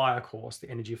the fire course, the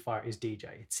energy of fire, is DJ.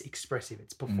 It's expressive,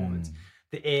 it's performance.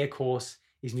 The air course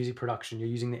is music production. You're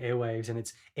using the airwaves,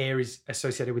 and air is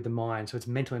associated with the mind. So it's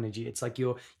mental energy. It's like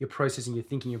you're processing, you're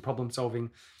thinking, you're problem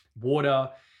solving. Water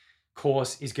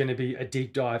course is going to be a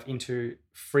deep dive into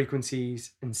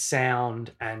frequencies and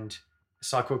sound and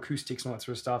psychoacoustics and all that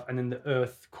sort of stuff. And then the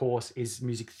earth course is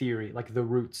music theory, like the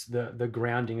roots, the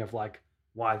grounding of like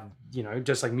why,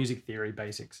 just like music theory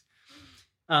basics.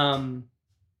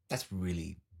 That's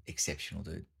really exceptional,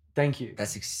 dude. Thank you.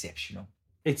 That's exceptional.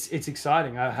 It's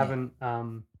exciting. I haven't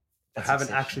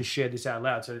actually shared this out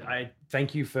loud. So I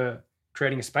thank you for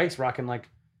creating a space where I can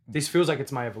this feels like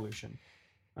it's my evolution.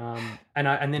 And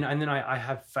then I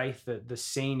have faith that the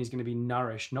scene is going to be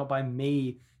nourished, not by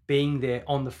me being there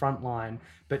on the front line,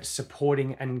 but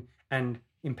supporting and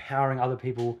empowering other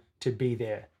people to be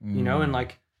there, and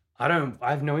I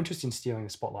have no interest in stealing the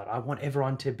spotlight. I want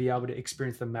everyone to be able to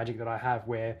experience the magic that I have,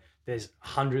 where there's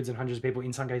hundreds and hundreds of people,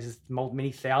 in some cases,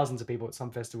 many thousands of people at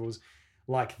some festivals,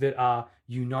 that are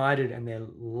united and they're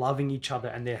loving each other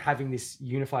and they're having this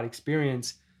unified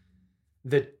experience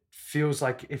that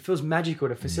feels magical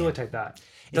to facilitate that.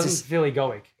 It doesn't feel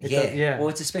egoic. Well,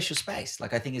 it's a special space.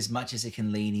 Like I think as much as it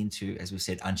can lean into, as we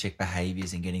said, unchecked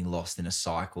behaviors and getting lost in a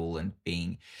cycle and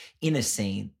being in a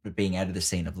scene, but being out of the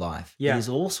scene of life. It is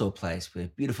also a place where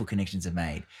beautiful connections are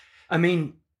made. I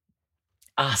mean,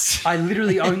 us. I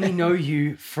literally only know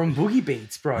you from Boogie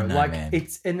Beats, bro. I know, like man.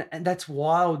 it's and that's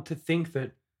wild to think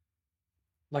that.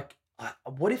 Like,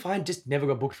 what if I just never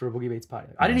got booked for a Boogie Beats party?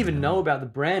 I didn't even know about the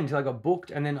brand until I got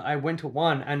booked, and then I went to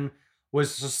one and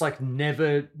was just like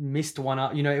never missed one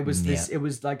up. You know, it was this. It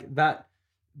was like that.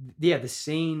 Yeah, the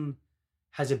scene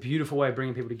has a beautiful way of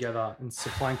bringing people together and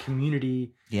supplying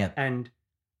community. Yeah, and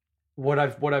what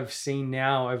I've seen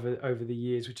now over the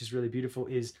years, which is really beautiful,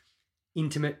 is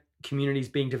intimate communities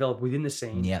being developed within the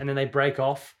scene, and then they break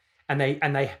off and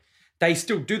they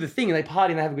still do the thing and they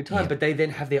party and they have a good time, but they then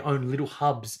have their own little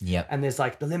hubs. Yep. And there's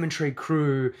like the Lemon Tree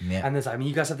crew, and there's like, I mean,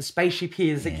 you guys have the spaceship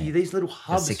here. There's like these little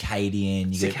hubs. The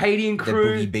Circadian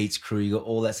crew, the Boogie Beats crew, you got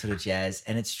all that sort of jazz,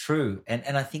 and it's true.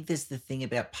 And I think there's the thing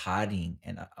about partying,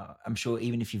 and I'm sure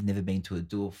even if you've never been to a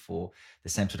do for the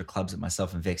same sort of clubs that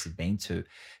myself and Vex have been to,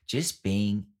 just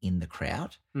being in the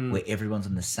crowd where everyone's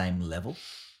on the same level.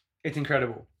 It's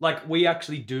incredible. Like we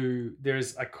actually do,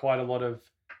 there's quite a lot of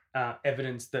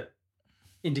evidence that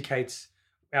indicates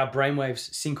our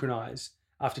brainwaves synchronize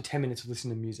after 10 minutes of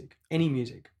listening to music, any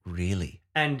music. Really?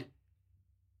 And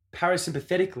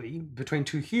parasympathetically, between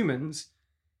two humans,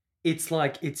 it's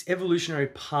like it's evolutionary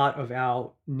part of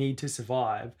our need to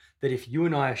survive that if you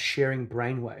and I are sharing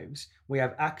brainwaves, we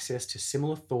have access to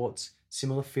similar thoughts,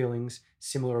 similar feelings,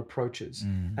 similar approaches.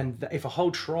 And if a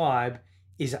whole tribe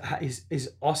is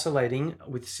oscillating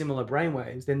with similar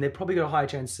brainwaves, then they're probably got a higher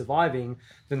chance of surviving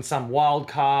than some wild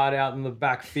card out in the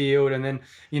backfield, and then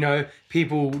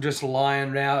people just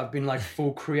lying around in like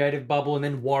full creative bubble, and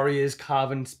then warriors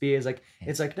carving spears. Like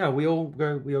it's like no, we all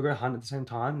go hunt at the same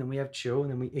time, then we have chill, and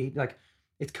then we eat. Like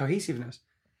it's cohesiveness,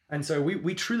 and so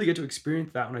we truly get to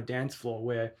experience that on a dance floor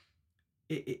where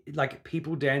it like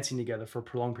people dancing together for a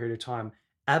prolonged period of time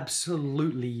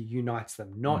absolutely unites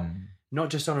them. Not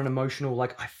just on an emotional,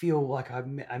 like I feel like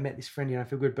I met this friend and I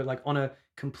feel good, but like on a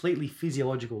completely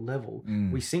physiological level,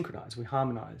 we synchronize, we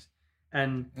harmonize.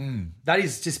 And that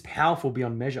is just powerful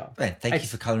beyond measure. Man, thank you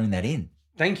for coloring that in.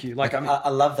 Thank you. Like I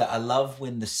love that. I love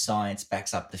when the science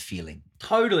backs up the feeling.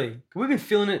 Totally. We've been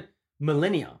feeling it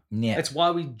millennia. Yeah. That's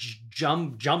why we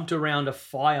jumped around a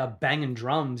fire banging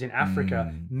drums in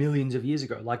Africa millions of years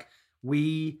ago. Like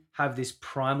we have this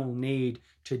primal need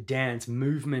to dance.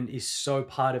 Movement is so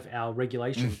part of our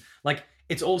regulation. Like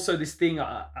it's also this thing,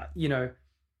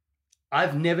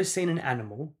 I've never seen an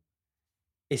animal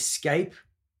escape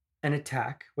an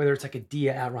attack, whether it's like a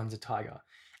deer outruns a tiger,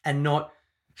 and not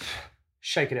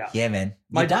shake it out. Yeah, man.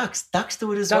 My ducks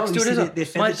do it as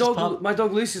well. My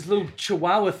dog Lucy's little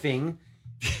chihuahua thing,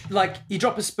 like you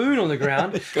drop a spoon on the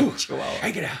ground,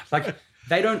 shake it out. Like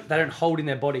they don't hold in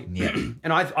their body. Yeah.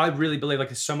 And I really believe like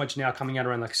there's so much now coming out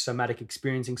around like somatic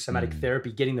experiencing, somatic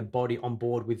therapy, getting the body on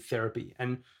board with therapy.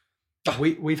 And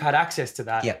we've had access to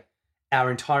that. Yeah.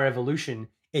 Our entire evolution,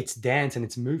 it's dance and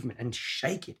it's movement and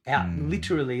shake it out.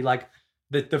 Literally like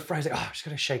the phrase like, I just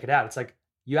gotta shake it out. It's like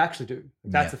you actually do.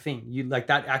 That's the thing. You like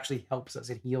that actually helps us.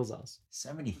 It heals us.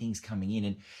 So many things coming in.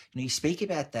 And you speak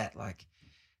about that like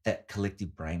that collective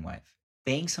brainwave.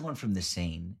 Being someone from the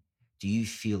scene, do you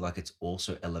feel like it's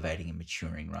also elevating and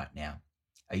maturing right now?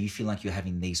 Are you feeling like you're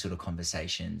having these sort of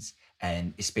conversations,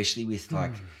 and especially with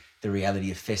like the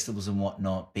reality of festivals and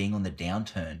whatnot, being on the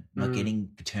downturn, not getting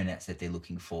the turnouts that they're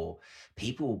looking for,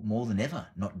 people more than ever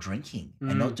not drinking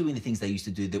and not doing the things they used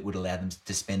to do that would allow them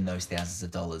to spend those thousands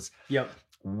of dollars. Yep.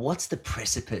 What's the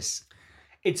precipice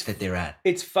that they're at?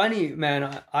 It's funny,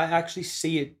 man. I actually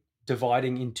see it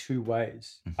dividing in two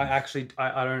ways. I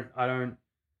don't.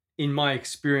 In my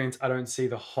experience, I don't see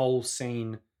the whole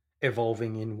scene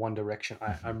evolving in one direction.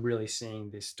 I'm really seeing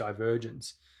this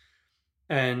divergence.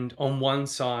 And on one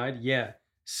side,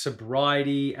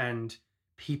 sobriety and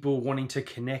people wanting to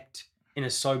connect in a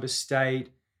sober state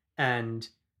and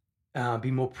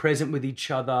be more present with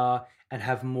each other and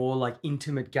have more like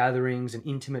intimate gatherings and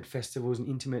intimate festivals and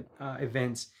intimate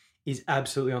events is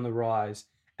absolutely on the rise.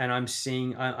 And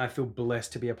I feel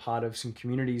blessed to be a part of some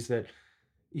communities that,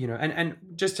 and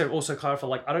just to also clarify,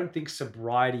 like, I don't think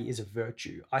sobriety is a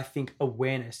virtue. I think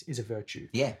awareness is a virtue.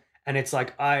 Yeah. And it's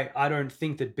like, I don't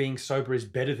think that being sober is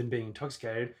better than being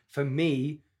intoxicated. For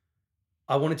me,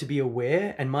 I wanted to be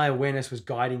aware, and my awareness was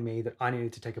guiding me that I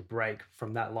needed to take a break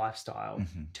from that lifestyle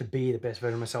to be the best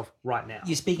version of myself right now.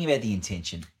 You're speaking about the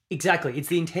intention. Exactly. It's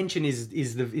the intention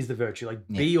is the virtue. Like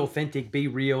be authentic, be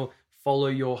real, follow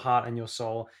your heart and your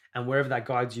soul, and wherever that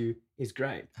guides you is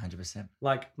great. 100%.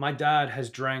 Like my dad has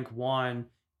drank wine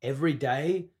every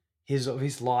day of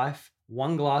his life,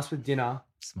 one glass with dinner.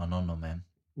 It's my nonno, man.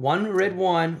 One red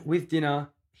wine with dinner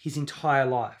his entire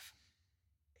life.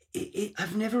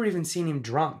 I've never even seen him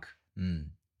drunk.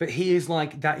 But he is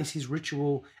like, that is his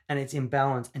ritual, and it's in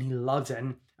balance, and he loves it.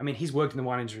 And I mean, he's worked in the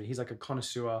wine industry. He's like a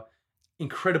connoisseur,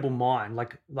 incredible mind.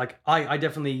 Like I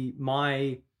definitely,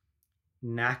 my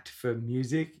knack for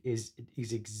music is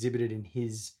exhibited in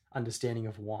his understanding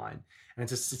of wine.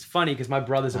 And it's funny because my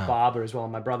brother's a barber as well.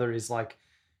 And my brother is like,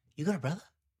 you got a brother?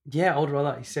 Yeah, older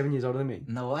brother. He's 7 years older than me.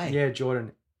 No way. Yeah,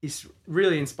 Jordan. He's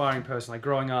really inspiring person. Like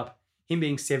growing up, him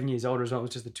being 7 years older as well, it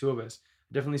was just the two of us.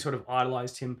 I definitely sort of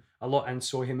idolized him a lot and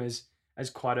saw him as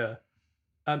quite a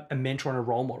mentor and a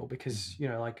role model because, you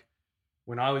know, like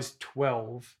when I was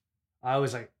 12, I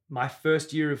was like my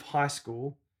first year of high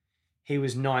school, he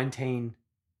was 19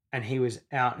 and he was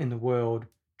out in the world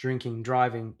drinking,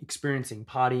 driving, experiencing,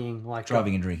 partying. Like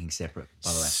driving and drinking separate,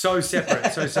 by the way. So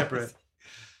separate.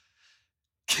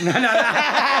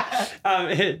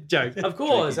 No. Joke. Of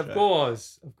course.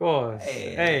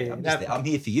 Hey, I'm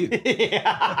here for you.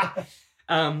 Yeah.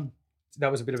 That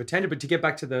was a bit of a tangent, but to get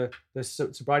back to the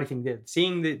sobriety thing,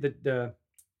 seeing the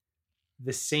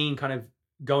scene kind of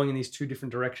going in these two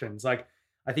different directions. Like,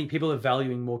 I think people are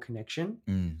valuing more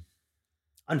connection.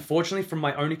 Unfortunately, from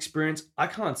my own experience, I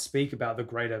can't speak about the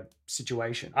greater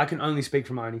situation. I can only speak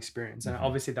from my own experience. And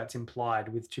obviously that's implied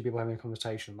with two people having a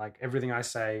conversation. Like everything I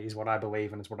say is what I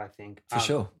believe and it's what I think. For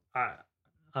sure.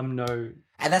 I'm no...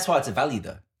 And that's why it's a value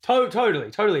though.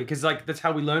 Totally. Because like that's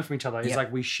how we learn from each other. It's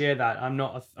like we share that. I'm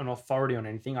not an authority on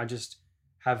anything. I just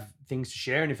have things to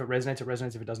share. And if it resonates, it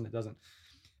resonates. If it doesn't, it doesn't.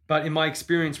 But in my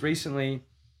experience recently,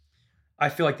 I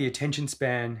feel like the attention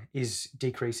span is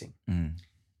decreasing.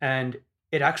 And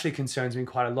it actually concerns me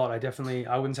quite a lot. I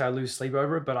wouldn't say I lose sleep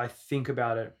over it, but I think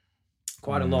about it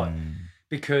quite a lot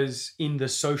because in the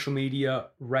social media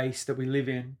race that we live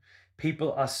in,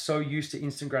 people are so used to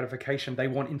instant gratification. They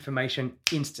want information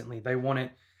instantly. They want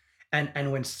it.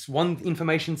 And when one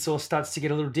information source starts to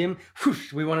get a little dim,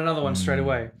 whoosh, we want another one straight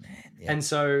away. And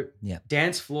so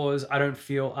dance floors, I don't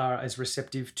feel are as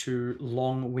receptive to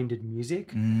long-winded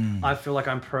music. I feel like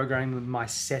I'm programming my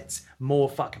sets more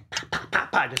fucking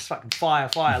just fucking fire,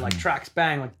 like tracks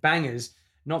bang, like bangers,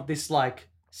 not this like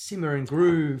simmer and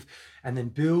groove and then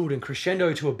build and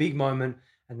crescendo to a big moment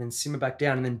and then simmer back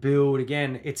down and then build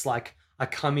again. It's like I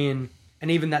come in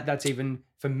and even that's even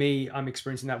for me, I'm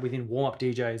experiencing that within warm-up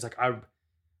DJs. Like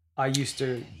I used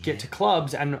to get to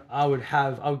clubs and I would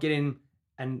get in.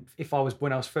 And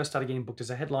when I was first started getting booked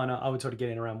as a headliner, I would sort of get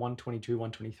in around 122,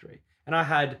 123. And I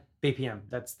had BPM,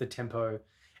 that's the tempo.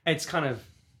 It's kind of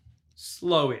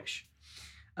slowish.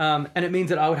 And it means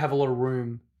that I would have a lot of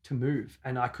room to move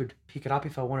and I could pick it up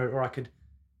if I wanted, or I could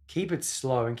keep it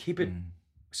slow and keep it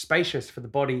spacious for the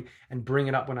body and bring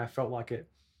it up when I felt like it.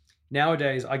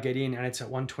 Nowadays, I get in and it's at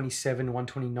 127,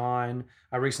 129.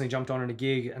 I recently jumped on a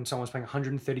gig and someone was playing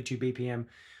 132 BPM,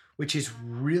 which is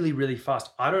really, really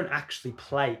fast. I don't actually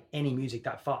play any music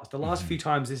that fast. The last few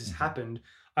times this has happened,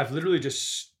 I've literally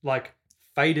just like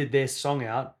faded their song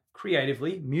out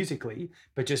creatively, musically,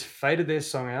 but just faded their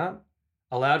song out,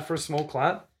 allowed for a small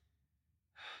clap,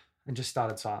 and just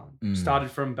started silent. Started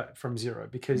from zero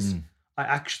because I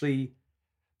actually,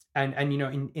 and you know,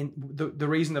 in the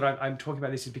reason that I'm talking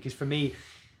about this is because for me,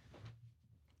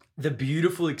 the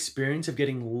beautiful experience of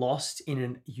getting lost in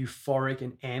an euphoric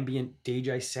and ambient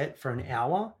DJ set for an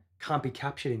hour can't be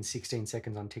captured in 16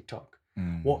 seconds on TikTok.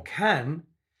 What can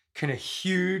a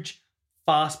huge,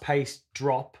 fast-paced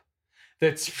drop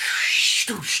that's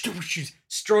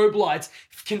strobe lights,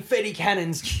 confetti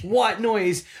cannons, white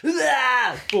noise,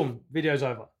 boom, video's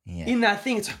over. In that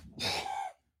thing, it's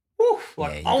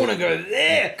like, I want to go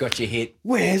there. Got your hit.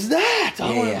 Where's that?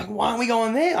 Like, why aren't we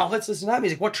going there? Oh, let's listen to that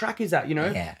music. What track is that? You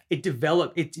know, it's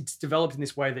developed in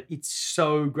this way that it's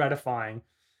so gratifying.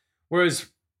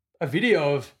 Whereas a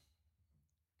video of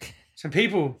some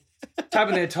people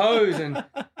tapping their toes and,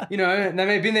 you know, and they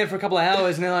may have been there for a couple of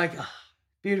hours and they're like, oh,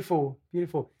 beautiful.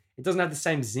 It doesn't have the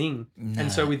same zing. No.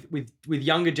 And so with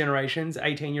younger generations,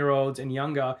 18-year-olds and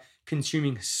younger,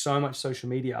 consuming so much social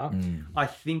media, I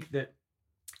think that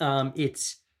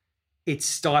it's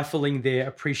stifling their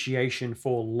appreciation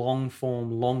for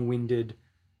long-form, long-winded,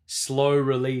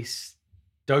 slow-release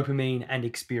dopamine and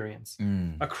experience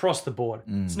across the board.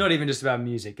 It's not even just about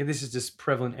music. This is just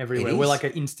prevalent everywhere. We're like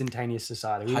an instantaneous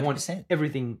society. We 100%. Want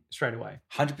everything straight away.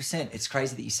 100%. It's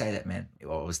crazy that you say that, man. I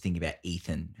was thinking about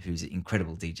Ethan, who's an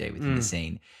incredible DJ within the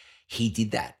scene. He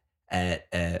did that.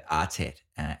 at Artet,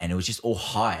 and it was just all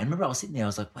high. And remember, I was sitting there, I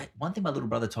was like, wait, one thing my little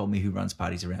brother told me who runs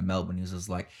parties around Melbourne, he was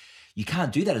like, you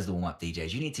can't do that as the warm-up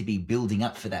DJs. You need to be building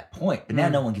up for that point. But now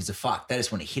no one gives a fuck. They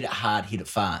just want to hit it hard, hit it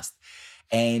fast.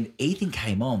 And Ethan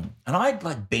came on, and I'd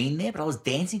like been there, but I was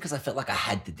dancing because I felt like I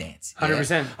had to dance.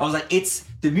 100%. I was like,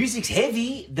 the music's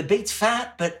heavy, the beat's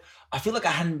fat, but I feel like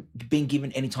I hadn't been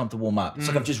given any time to warm up. It's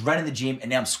like I've just run in the gym and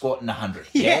now I'm squatting 100.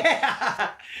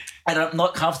 Yeah. And I'm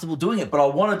not comfortable doing it, but I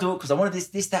want to do it because I want this,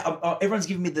 that. Everyone's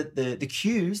giving me the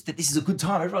cues that this is a good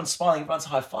time. Everyone's smiling, everyone's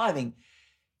high-fiving.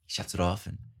 He shuts it off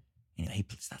and he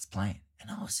starts playing. And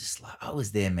I was just like, I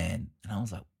was there, man. And I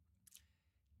was like,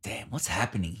 damn, what's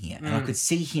happening here? And I could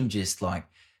see him just like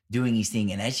doing his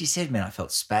thing. And as you said, man, I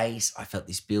felt space. I felt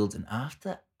this build. And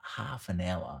after half an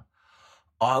hour,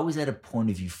 I was at a point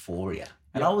of euphoria.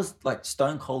 And I was like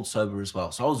stone cold sober as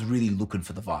well. So I was really looking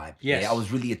for the vibe. Yes. Yeah, I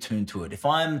was really attuned to it. If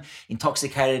I'm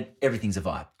intoxicated, everything's a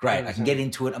vibe. Great. 100%. I can get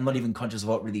into it. I'm not even conscious of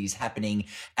what really is happening.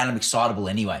 And I'm excitable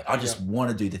anyway. I just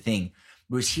want to do the thing.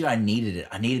 Whereas here I needed it.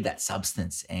 I needed that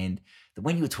substance. And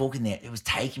when you were talking there, it was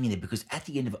taking me there because at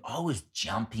the end of it, I was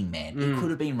jumping, man. It could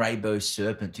have been Rainbow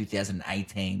Serpent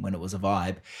 2018 when it was a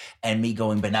vibe and me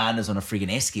going bananas on a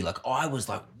friggin' esky. Like I was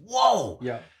like, whoa.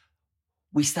 Yeah.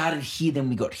 We started here, then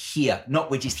we got here.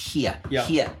 Not we're just here,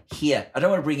 here. I don't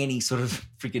want to bring any sort of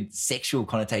freaking sexual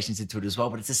connotations into it as well,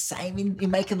 but it's the same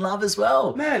in making love as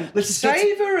well. Man, let's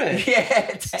savor it.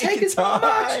 Yeah, take as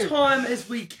much time as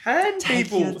we can,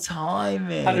 people. Take your time,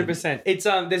 man. 100%. It's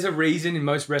there's a reason in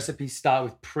most recipes start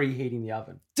with preheating the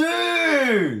oven.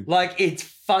 Dude! Like it's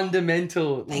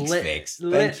fundamental. Thanks, Vex.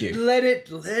 Thank you. Let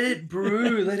it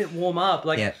brew, let it warm up.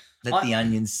 Like let the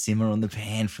onions simmer on the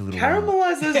pan for a little while.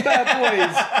 Caramelize those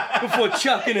bad boys before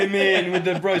chucking them in with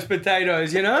the roast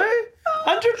potatoes, 100%,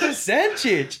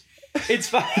 Chich. It's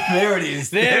fun. There it is.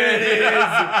 There it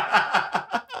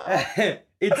is.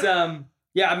 It's I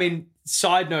mean,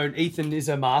 side note, Ethan is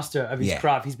a master of his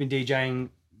craft. He's been DJing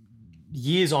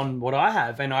years on what I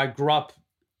have, and I grew up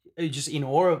just in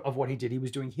awe of what he did. He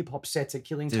was doing hip hop sets at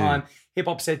Killing Time, hip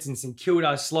hop sets in St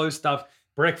Kilda, slow stuff,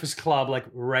 Breakfast Club, like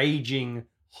raging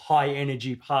high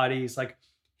energy parties. Like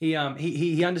he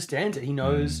understands it. He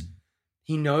knows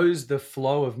the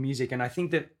flow of music, and I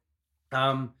think that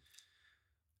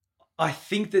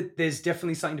there's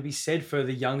definitely something to be said for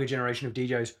the younger generation of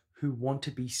DJs who want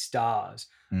to be stars.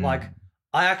 Like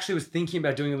I actually was thinking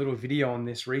about doing a little video on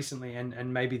this recently,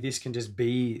 and maybe this can just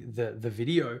be the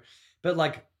video. But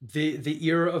like the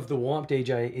era of the warm-up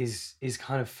DJ is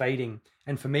kind of fading.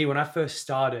 And for me, when I first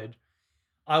started,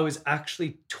 I was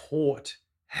actually taught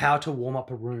how to warm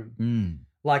up a room.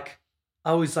 Like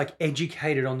I was like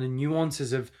educated on the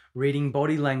nuances of reading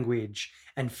body language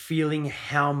and feeling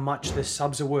how much the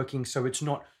subs are working so it's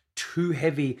not too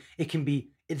heavy.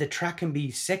 The track can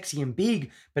be sexy and big,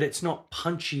 but it's not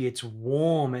punchy, it's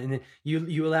warm, and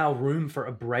you allow room for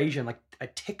abrasion, like a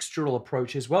textural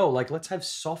approach as well. Like let's have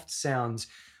soft sounds,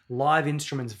 live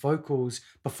instruments, vocals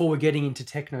before we're getting into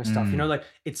techno stuff. Like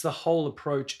it's the whole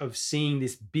approach of seeing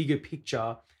this bigger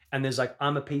picture. And there's like,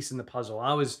 I'm a piece in the puzzle.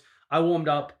 I warmed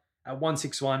up at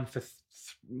 161 for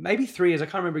maybe 3 years. I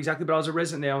can't remember exactly, but I was a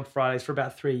resident there on Fridays for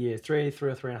about 3 years, three or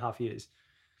 3.5 years.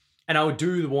 And I would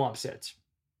do the warm-up sets.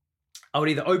 I would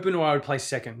either open or I would play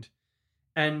second.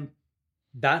 And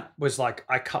that was like,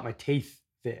 I cut my teeth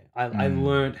there. I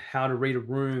learned how to read a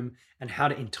room and how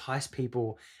to entice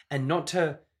people and not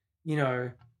to,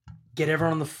 get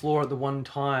everyone on the floor at the one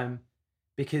time,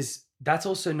 because that's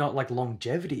also not like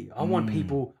longevity. I don't want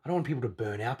people to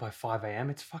burn out by 5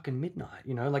 a.m. It's fucking midnight,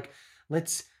 like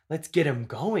let's get them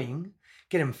going,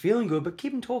 get them feeling good, but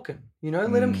keep them talking,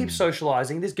 let them keep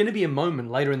socializing. There's going to be a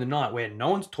moment later in the night where no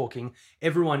one's talking.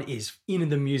 Everyone is in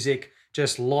the music,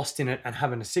 just lost in it and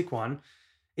having a sick one.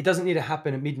 It doesn't need to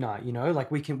happen at midnight,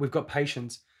 like we've got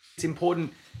patience. It's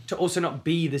important to also not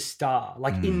be the star.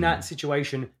 Like in that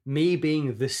situation, me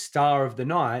being the star of the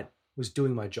night was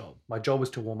doing my job. My job was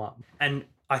to warm up. And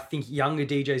I think younger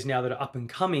DJs now that are up and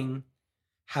coming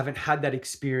haven't had that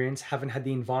experience, haven't had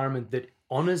the environment that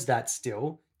honors that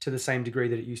still to the same degree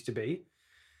that it used to be.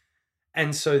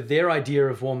 And so their idea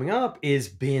of warming up is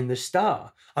being the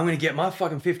star. I'm going to get my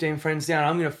fucking 15 friends down.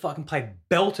 I'm going to fucking play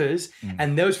belters.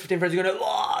 And those 15 friends are going to,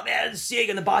 oh man, it's sick.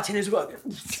 And the bartender's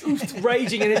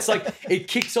raging. And it's like, it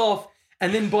kicks off.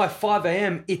 And then by 5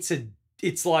 a.m.,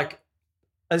 it's like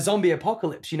a zombie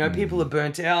apocalypse. People are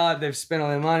burnt out. They've spent all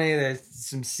their money. There's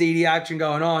some seedy action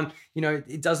going on.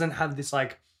 It doesn't have this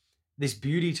like this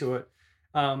beauty to it.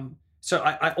 So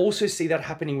I also see that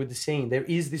happening with the scene. There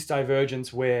is this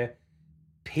divergence where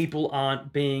people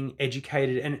aren't being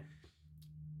educated. And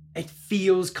it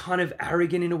feels kind of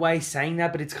arrogant in a way saying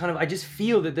that, but it's kind of, I just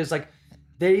feel that there's like,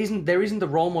 there isn't the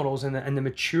role models and the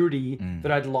maturity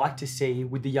that I'd like to see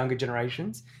with the younger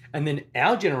generations. And then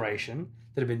our generation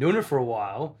that have been doing it for a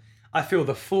while, I feel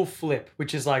the full flip,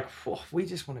 which is like, we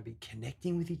just want to be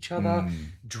connecting with each other,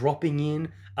 dropping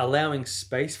in, allowing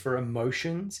space for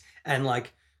emotions and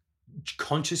like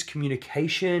conscious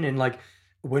communication. And like,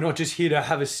 we're not just here to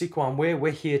have a sick one,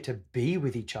 we're here to be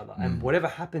with each other. And whatever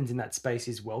happens in that space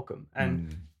is welcome.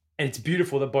 And it's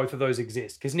beautiful that both of those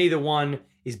exist because neither one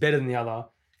is better than the other.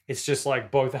 It's just like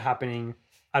both are happening.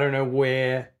 I don't know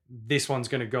where this one's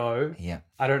going to go. Yeah.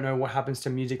 I don't know what happens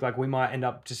to music. Like we might end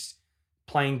up just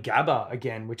playing GABA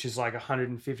again, which is like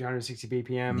 150, 160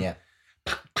 BPM. Yeah.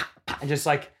 And just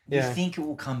like, You think it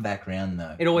will come back round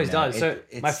though? It always does. So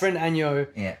my friend Anyo,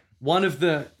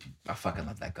 I fucking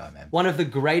love that guy, man. One of the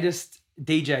greatest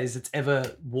DJs that's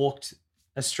ever walked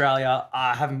Australia.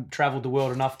 I haven't traveled the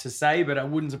world enough to say, but it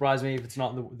wouldn't surprise me if it's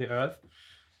not the earth.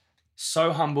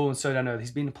 So humble and so down to earth.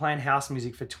 He's been playing house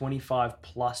music for 25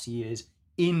 plus years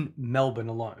in Melbourne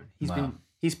alone.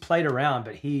 He's played around,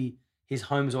 but his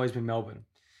home's always been Melbourne.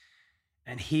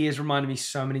 And he has reminded me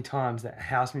so many times that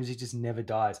house music just never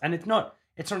dies. And it's not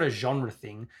a genre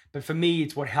thing, but for me,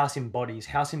 it's what house embodies.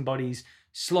 House embodies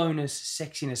slowness,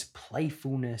 sexiness,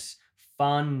 playfulness,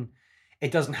 fun.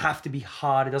 It doesn't have to be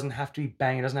hard. It doesn't have to be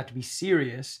bang. It doesn't have to be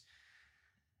serious.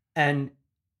 And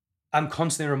I'm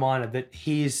constantly reminded that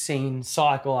he has seen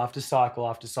cycle after cycle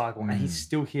after cycle, and he's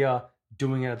still here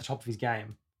doing it at the top of his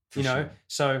game. You know? Sure.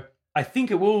 So I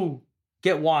think it will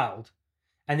get wild.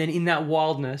 And then in that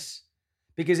wildness,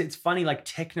 because it's funny, like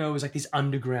techno was like this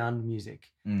underground music.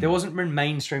 There wasn't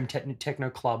mainstream techno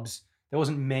clubs. There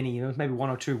wasn't many. There was maybe one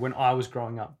or two when I was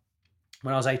growing up,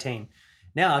 when I was 18.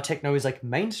 Now techno is like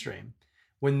mainstream.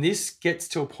 When this gets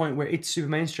to a point where it's super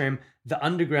mainstream, the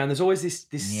underground, there's always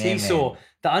this seesaw. Man.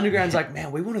 The underground's like,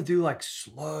 man, we want to do like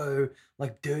slow,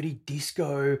 like dirty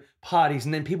disco parties.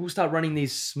 And then people start running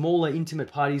these smaller,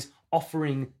 intimate parties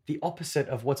offering the opposite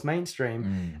of what's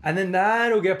mainstream. And then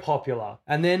that'll get popular.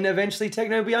 And then eventually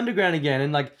techno will be underground again.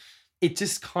 And like, it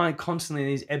just kind of constantly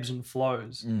these ebbs and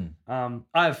flows. I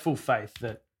have full faith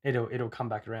that it'll come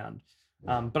back around.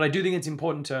 But I do think it's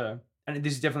important to, and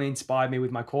this has definitely inspired me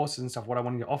with my courses and stuff. What I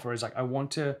wanted to offer is like, I want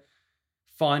to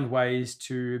find ways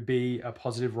to be a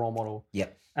positive role model.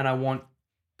 Yep. And I want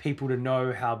people to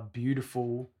know how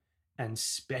beautiful and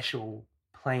special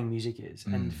playing music is.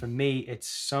 And for me, it's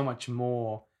so much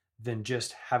more than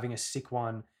just having a sick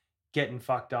one, getting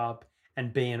fucked up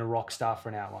and being a rock star for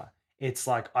an hour. It's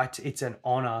like, it's an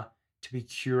honor to be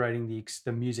curating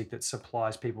the music that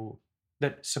supports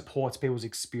people's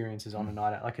experiences on a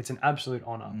night out. Like it's an absolute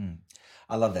honor.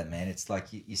 I love that, man. It's like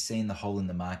you're seeing the hole in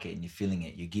the market and you're filling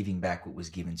it. You're giving back what was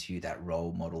given to you, that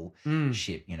role model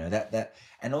ship, you know, that,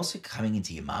 and also coming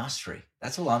into your mastery.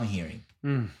 That's all I'm hearing.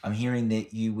 I'm hearing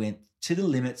that you went to the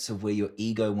limits of where your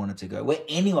ego wanted to go, where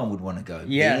anyone would want to go,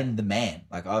 being the man.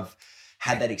 Like I've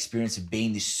had that experience of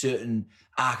being this certain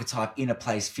archetype in a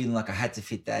place, feeling like I had to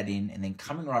fit that in, and then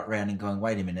coming right around and going,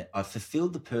 wait a minute, I've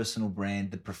fulfilled the personal brand,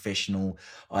 the professional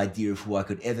idea of who I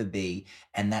could ever be,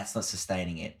 and that's not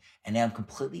sustaining it. And now I'm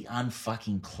completely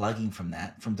unfucking plugging from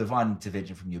that, from divine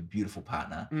intervention from your beautiful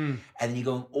partner. And then you're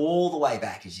going all the way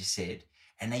back, as you said,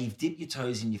 and now you've dipped your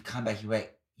toes in, you've come back, you're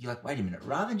like, wait a minute,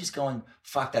 rather than just going,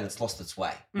 fuck that, it's lost its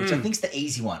way, which I think's the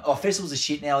easy one. Oh, festivals are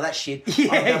shit now, that's shit.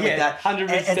 I'm done with that. 100%.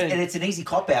 And it's an easy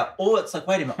cop-out. Or it's like,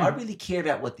 wait a minute, I really care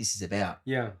about what this is about.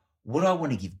 Yeah. What do I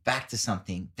want to give back to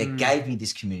something that gave me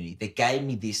this community, that gave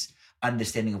me this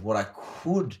understanding of what I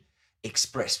could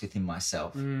express within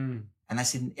myself? And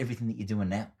that's in everything that you're doing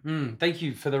now. Thank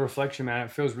you for the reflection, man.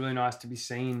 It feels really nice to be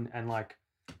seen and like,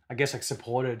 I guess like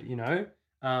supported, you know?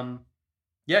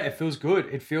 Yeah, it feels good.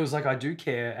 It feels like I do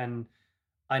care, and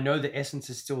I know the essence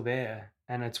is still there,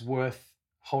 and it's worth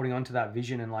holding on to that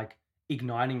vision and like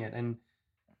igniting it. And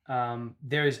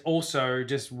there is also,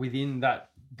 just within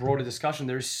that broader discussion,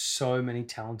 there is so many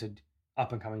talented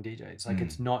up and coming DJs. Like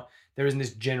it's not, there isn't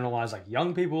this generalized like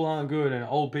young people aren't good and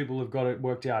old people have got it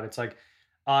worked out. It's like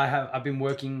I've been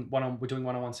we're doing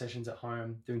one-on-one sessions at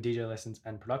home, doing DJ lessons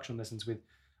and production lessons with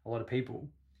a lot of people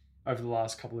over the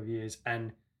last couple of years,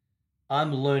 and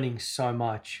I'm learning so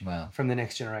much from the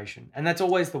next generation. And that's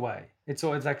always the way. It's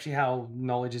actually how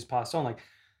knowledge is passed on. Like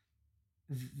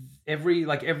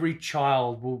every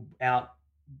child will out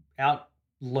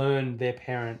learn their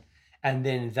parent, and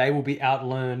then they will be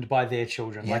outlearned by their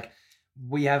children. Yep. Like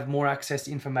we have more access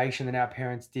to information than our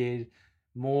parents did,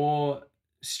 more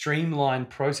streamlined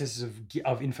processes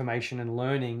of information and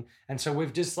learning. And so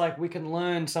we've just like, we can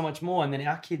learn so much more. And then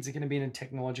our kids are going to be in a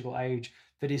technological age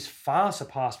that is far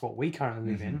surpassed what we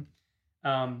currently live in.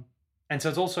 And so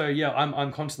it's also,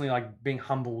 I'm constantly like being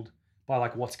humbled by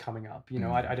like what's coming up. You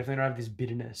know, I definitely don't have this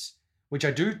bitterness, which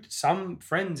I do. Some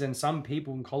friends and some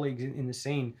people and colleagues in the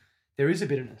scene, there is a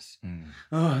bitterness.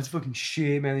 Oh, it's fucking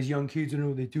shit, man. These young kids don't know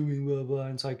what they're doing, blah, blah.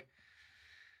 And it's like,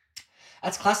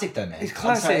 that's classic though, man. It's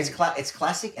classic. It's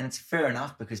classic, and it's fair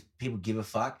enough because people give a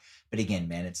fuck. But again,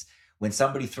 man, it's when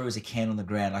somebody throws a can on the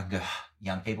ground, I can go,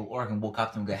 young people, or I can walk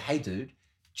up to them and go, hey, dude,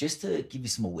 just to give you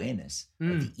some awareness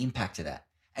of the impact of that.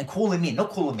 And call them in, not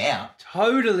call them out.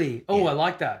 Totally. Oh, I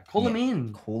like that. Call them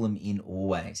in. Call them in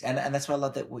always. And that's why I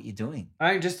love that what you're doing. I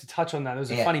think just to touch on that, there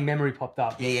was a funny memory popped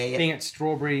up. Yeah. Being at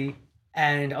Strawberry,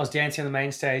 and I was dancing on the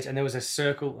main stage, and there was a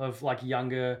circle of like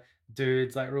younger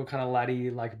dudes, like real kind of laddie,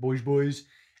 like boys.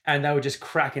 And they were just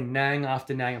cracking nang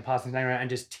after nang and passing nang around and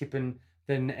just tipping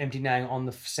the empty nang on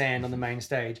the sand on the main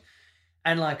stage.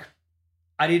 And like,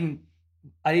 I didn't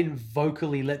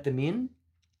vocally let them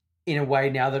in a way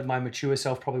now that my mature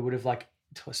self probably would have like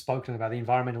spoken about the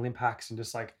environmental impacts and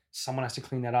just like someone has to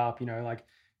clean that up, you know, like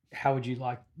how would you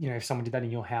like, you know, if someone did that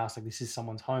in your house, like this is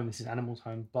someone's home, this is animals'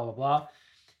 home, blah, blah, blah.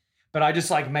 But I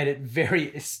just like made it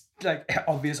very like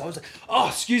obvious. I was like, oh,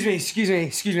 excuse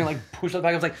me, like pushed it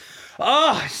back. I was like,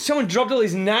 oh, someone dropped all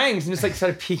these nangs and just like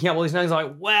started picking up all these nangs. I'm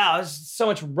like, wow, there's so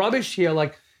much rubbish here.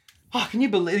 Like, oh, can you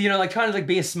believe, you know, like trying to like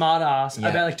be a smart ass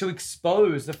about like to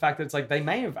expose the fact that it's like they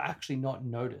may have actually not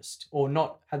noticed or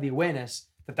not had the awareness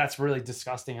that that's really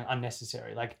disgusting and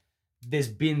unnecessary. Like there's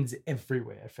bins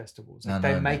everywhere at festivals. Like,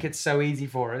 they make it so easy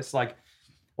for us. Like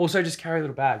also just carry a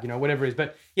little bag, you know, whatever it is.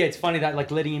 But yeah, it's funny that like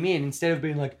letting him in instead of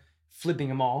being like flipping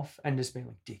him off and just being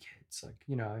like dickheads, like,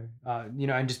 you know,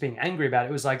 and just being angry about it.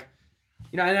 It was like,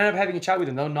 you know, I ended up having a chat with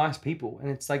them. They were nice people.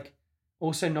 And it's like,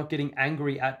 also not getting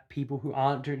angry at people who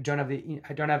don't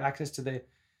have access to the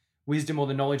wisdom or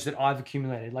the knowledge that I've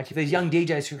accumulated. Like if there's young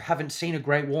DJs who haven't seen a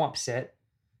great warm-up set,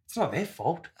 it's not their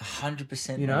fault.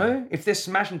 100%. You know, if they're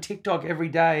smashing TikTok every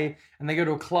day and they go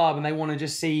to a club and they want to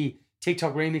just see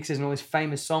TikTok remixes and all these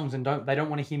famous songs and they don't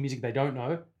want to hear music they don't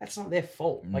know, that's not their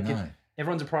fault. Like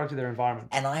everyone's a product of their environment.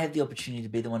 And I have the opportunity to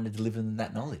be the one to deliver them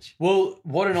that knowledge. Well,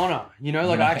 what an honor, you know,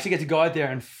 like I actually get to go out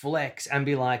there and flex and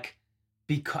be like,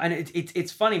 and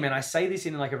it's funny, man. I say this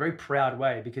in like a very proud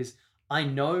way because I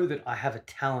know that I have a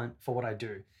talent for what I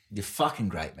do. You're fucking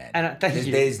great, man. And thank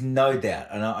you. There's no doubt.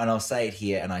 And I'll say it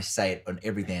here and I say it on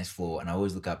every dance floor and I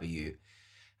always look up at you.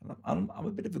 I'm a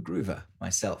bit of a groover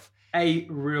myself. A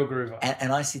real groover.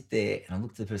 And I sit there and I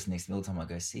look to the person next to me all the time. I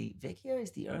go, see, Vecchio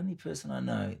is the only person I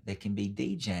know that can be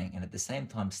DJing and at the same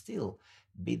time still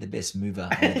be the best mover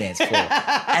on the dance floor.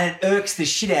 And it irks the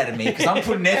shit out of me because I'm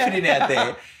putting effort in out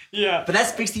there. Yeah. But that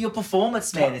speaks to your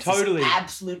performance, man. It's totally. This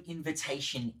absolute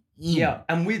invitation in. Yeah.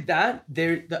 And with that,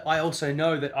 I also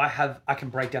know that I can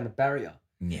break down the barrier.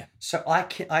 Yeah. So I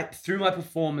through my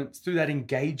performance, through that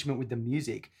engagement with the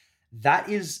music, that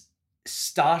is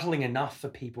startling enough for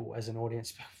people as an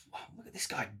audience. Oh, look at this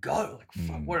guy go. Like,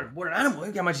 fuck, what an animal.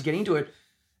 Look how much he's getting into it.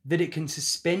 That it can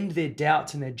suspend their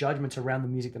doubts and their judgments around the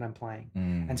music that I'm playing.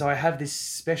 And so I have this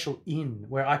special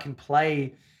where I can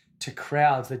play to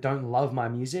crowds that don't love my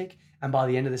music. And by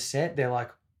the end of the set, they're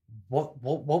like, what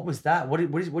was that? What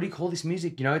do you call this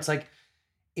music? You know, it's like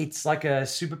a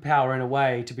superpower in a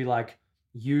way to be like,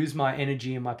 use my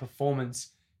energy and my performance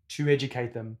to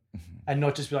educate them and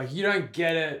not just be like, you don't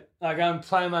get it. Like I'm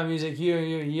playing my music,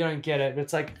 you don't get it. But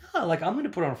it's like, no, like I'm going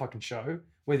to put on a fucking show,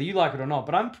 whether you like it or not.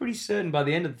 But I'm pretty certain by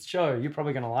the end of the show, you're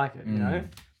probably going to like it, you know?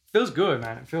 It feels good,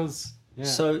 man. It feels, yeah.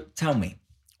 So tell me,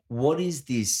 what is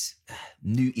this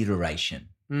new iteration?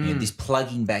 You know, this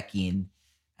plugging back in,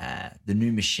 the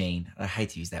new machine. I hate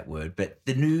to use that word, but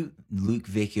the new Luke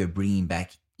Vecchio bringing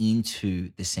back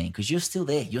into the scene because you're still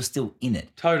there. You're still in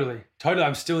it. Totally.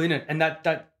 I'm still in it. And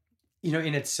that you know,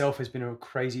 in itself has been a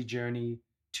crazy journey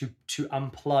to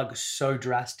unplug so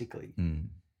drastically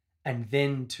and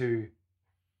then to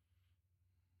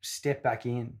step back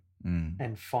in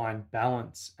and find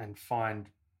balance and find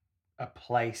a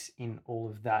place in all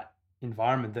of that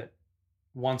environment that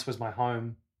once was my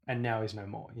home and now is no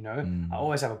more, you know? I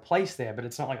always have a place there, but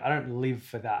it's not like I don't live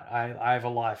for that. I have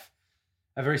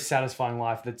a very satisfying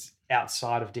life that's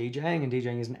outside of DJing, and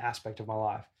DJing is an aspect of my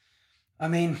life. I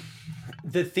mean,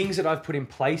 the things that I've put in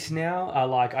place now are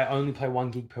like, I only play 1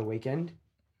 gig per weekend,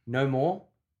 no more.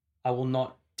 I will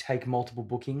not take multiple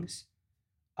bookings.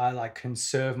 I like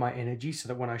conserve my energy so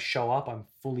that when I show up, I'm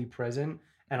fully present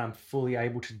and I'm fully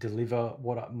able to deliver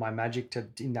my magic to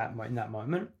in that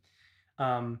moment.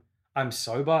 I'm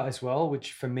sober as well,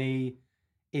 which for me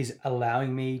is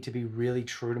allowing me to be really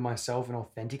true to myself and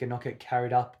authentic and not get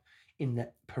carried up in the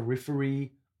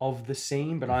periphery of the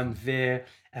scene, but I'm there.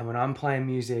 And when I'm playing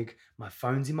music, my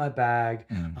phone's in my bag.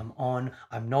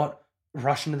 I'm not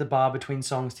rushing to the bar between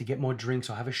songs to get more drinks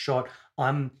or have a shot.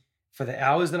 For the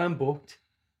hours that I'm booked,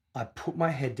 I put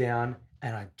my head down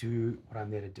and I do what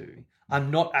I'm there to do. I'm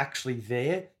not actually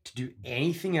there to do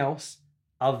anything else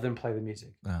other than play the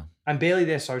music. Wow. I'm barely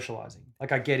there socializing.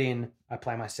 Like I get in, I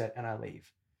play my set and I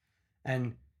leave.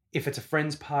 And if it's a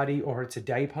friend's party or it's a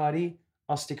day party,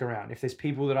 I'll stick around. If there's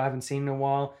people that I haven't seen in a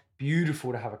while,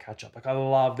 beautiful to have a catch up.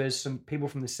 Like there's some people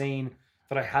from the scene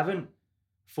that I haven't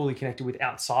fully connected with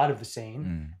outside of the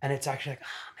scene. And it's actually like,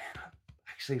 oh man, I'm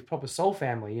actually a proper soul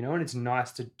family, you know, and it's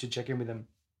nice to check in with them.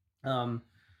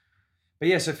 But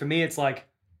yeah, so for me, it's like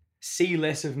see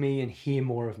less of me and hear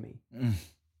more of me.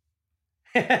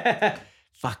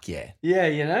 Fuck yeah. Yeah,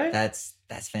 you know? That's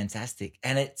fantastic.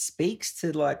 And it speaks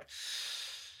to like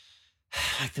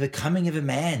the becoming of a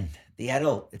man, the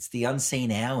adult. It's the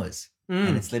unseen hours.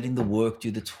 And it's letting the work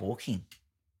do the talking,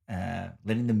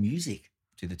 letting the music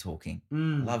do the talking.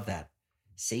 Love that.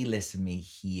 See less of me,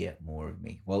 hear more of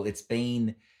me. Well, it's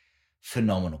been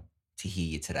phenomenal to hear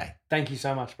you today. Thank you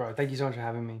so much, bro. Thank you so much for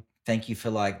having me. Thank you for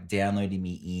like downloading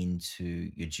me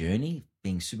into your journey,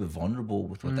 being super vulnerable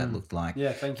with what that looked like.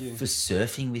 Yeah, thank you. For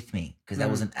surfing with me, because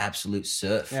that was an absolute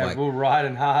surf. Yeah, like, we're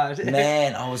riding hard.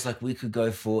 Man, I was like, we could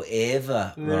go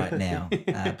forever right now.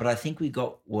 But I think we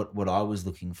got what I was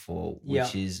looking for,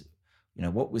 which is, you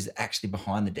know, what was actually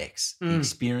behind the decks, the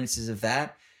experiences of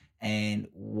that, and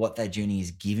what that journey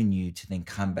has given you to then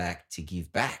come back to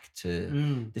give back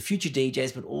to the future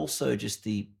DJs, but also just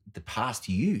the past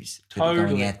yous.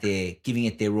 Going out there, giving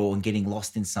it their all and getting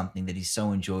lost in something that is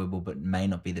so enjoyable but may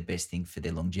not be the best thing for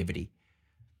their longevity.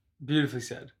 Beautifully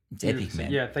said. It's epic,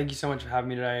 man. Yeah, thank you so much for having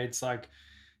me today. It's like,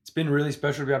 it's been really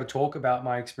special to be able to talk about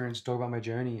my experience, talk about my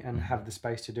journey and have the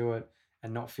space to do it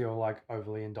and not feel like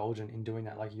overly indulgent in doing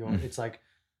that. Like it's like,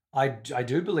 I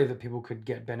do believe that people could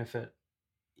get benefit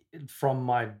from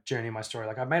my journey, my story.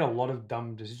 Like I've made a lot of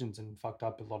dumb decisions and fucked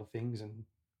up a lot of things and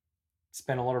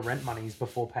spent a lot of rent monies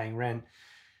before paying rent.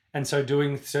 And so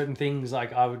doing certain things,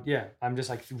 like I'm just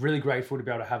like really grateful to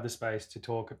be able to have the space to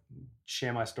talk,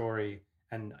 share my story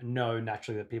and know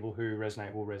naturally that people who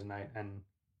resonate will resonate. And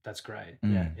that's great.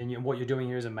 Yeah. And what you're doing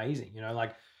here is amazing. You know,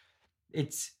 like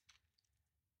it's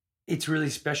really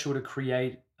special to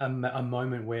create a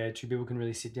moment where two people can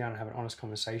really sit down and have an honest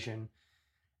conversation.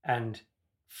 And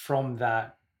from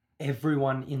that,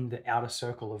 everyone in the outer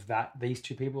circle of these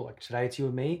two people, like today it's you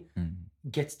and me,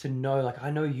 gets to know, like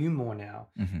I know you more now.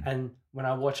 And when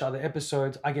I watch other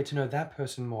episodes, I get to know that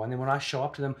person more. And then when I show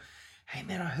up to them, hey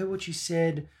man, I heard what you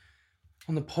said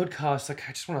on the podcast. Like,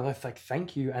 I just want to like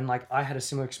thank you. And like, I had a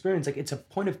similar experience. Like it's a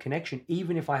point of connection,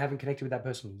 even if I haven't connected with that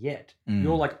person yet.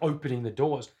 You're like opening the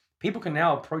doors. People can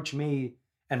now approach me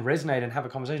and resonate and have a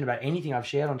conversation about anything I've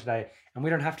shared on today. And we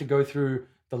don't have to go through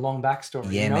the long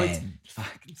backstory. Yeah, you know, man.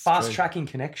 it's fast tracking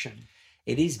connection.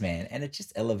 It is, man. And it's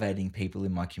just elevating people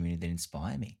in my community that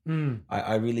inspire me.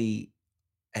 I really,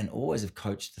 and always have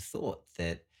coached the thought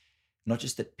that not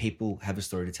just that people have a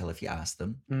story to tell if you ask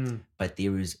them, but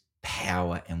there is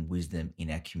power and wisdom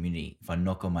in our community. If I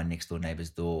knock on my next door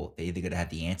neighbor's door, they're either going to have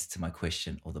the answer to my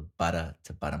question or the butter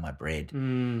to butter my bread.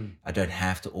 I don't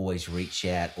have to always reach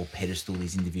out or pedestal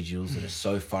these individuals that are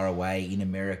so far away in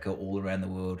America, all around the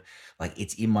world. Like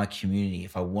it's in my community.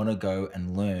 If I want to go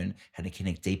and learn how to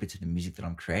connect deeper to the music that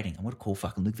I'm creating, I'm going to call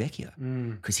fucking Luke Vecchio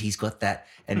because he's got that,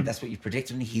 and that's what you've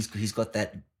projected on. He's got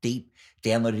that deep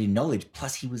downloaded in knowledge.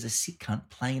 Plus he was a sick cunt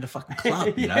playing at a fucking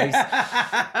club, you know?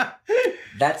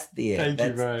 That's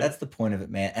the point of it,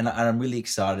 man. And I'm really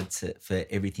excited for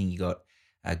everything you got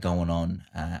going on.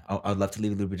 I'd love to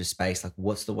leave a little bit of space. Like,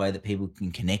 what's the way that people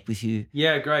can connect with you?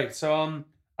 Yeah, great. So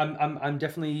I'm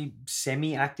definitely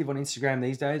semi-active on Instagram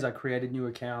these days. I created new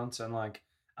accounts and like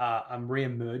I'm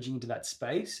re-emerging into that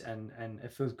space and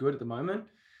it feels good at the moment.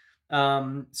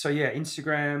 So yeah,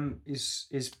 Instagram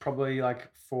is probably like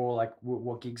for like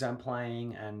what gigs I'm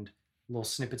playing and little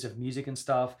snippets of music and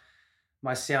stuff.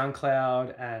 My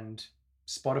SoundCloud and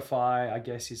Spotify, I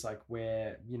guess, is like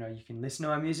where, you know, you can listen to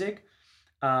my music.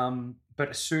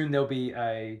 But soon there'll be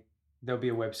a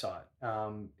website.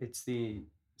 It's the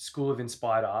School of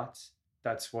Inspired Arts.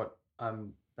 That's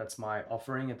my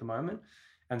offering at the moment.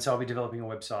 And so I'll be developing a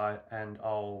website and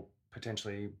I'll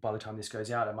potentially, by the time this goes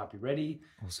out, it might be ready.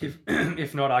 Awesome.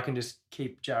 If not, I can just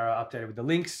keep Jara updated with the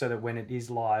links so that when it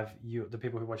is live, the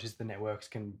people who watches the networks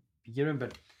can be given.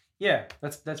 But yeah,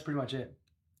 that's pretty much it.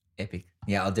 Epic.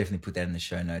 Yeah, I'll definitely put that in the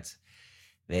show notes.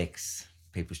 Vex,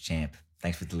 People's Champ.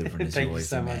 Thanks for delivering as Thank you you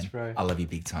so man. much, bro. I love you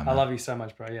big time. I love you so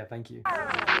much, bro. Yeah, thank you.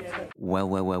 Well.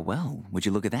 Would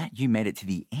you look at that? You made it to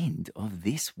the end of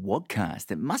this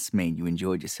Wogcast. It must mean you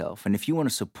enjoyed yourself. And if you want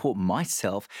to support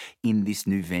myself in this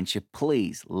new venture,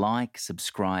 please like,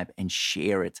 subscribe, and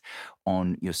share it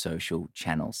on your social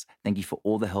channels. Thank you for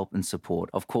all the help and support.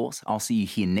 Of course, I'll see you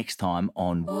here next time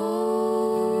on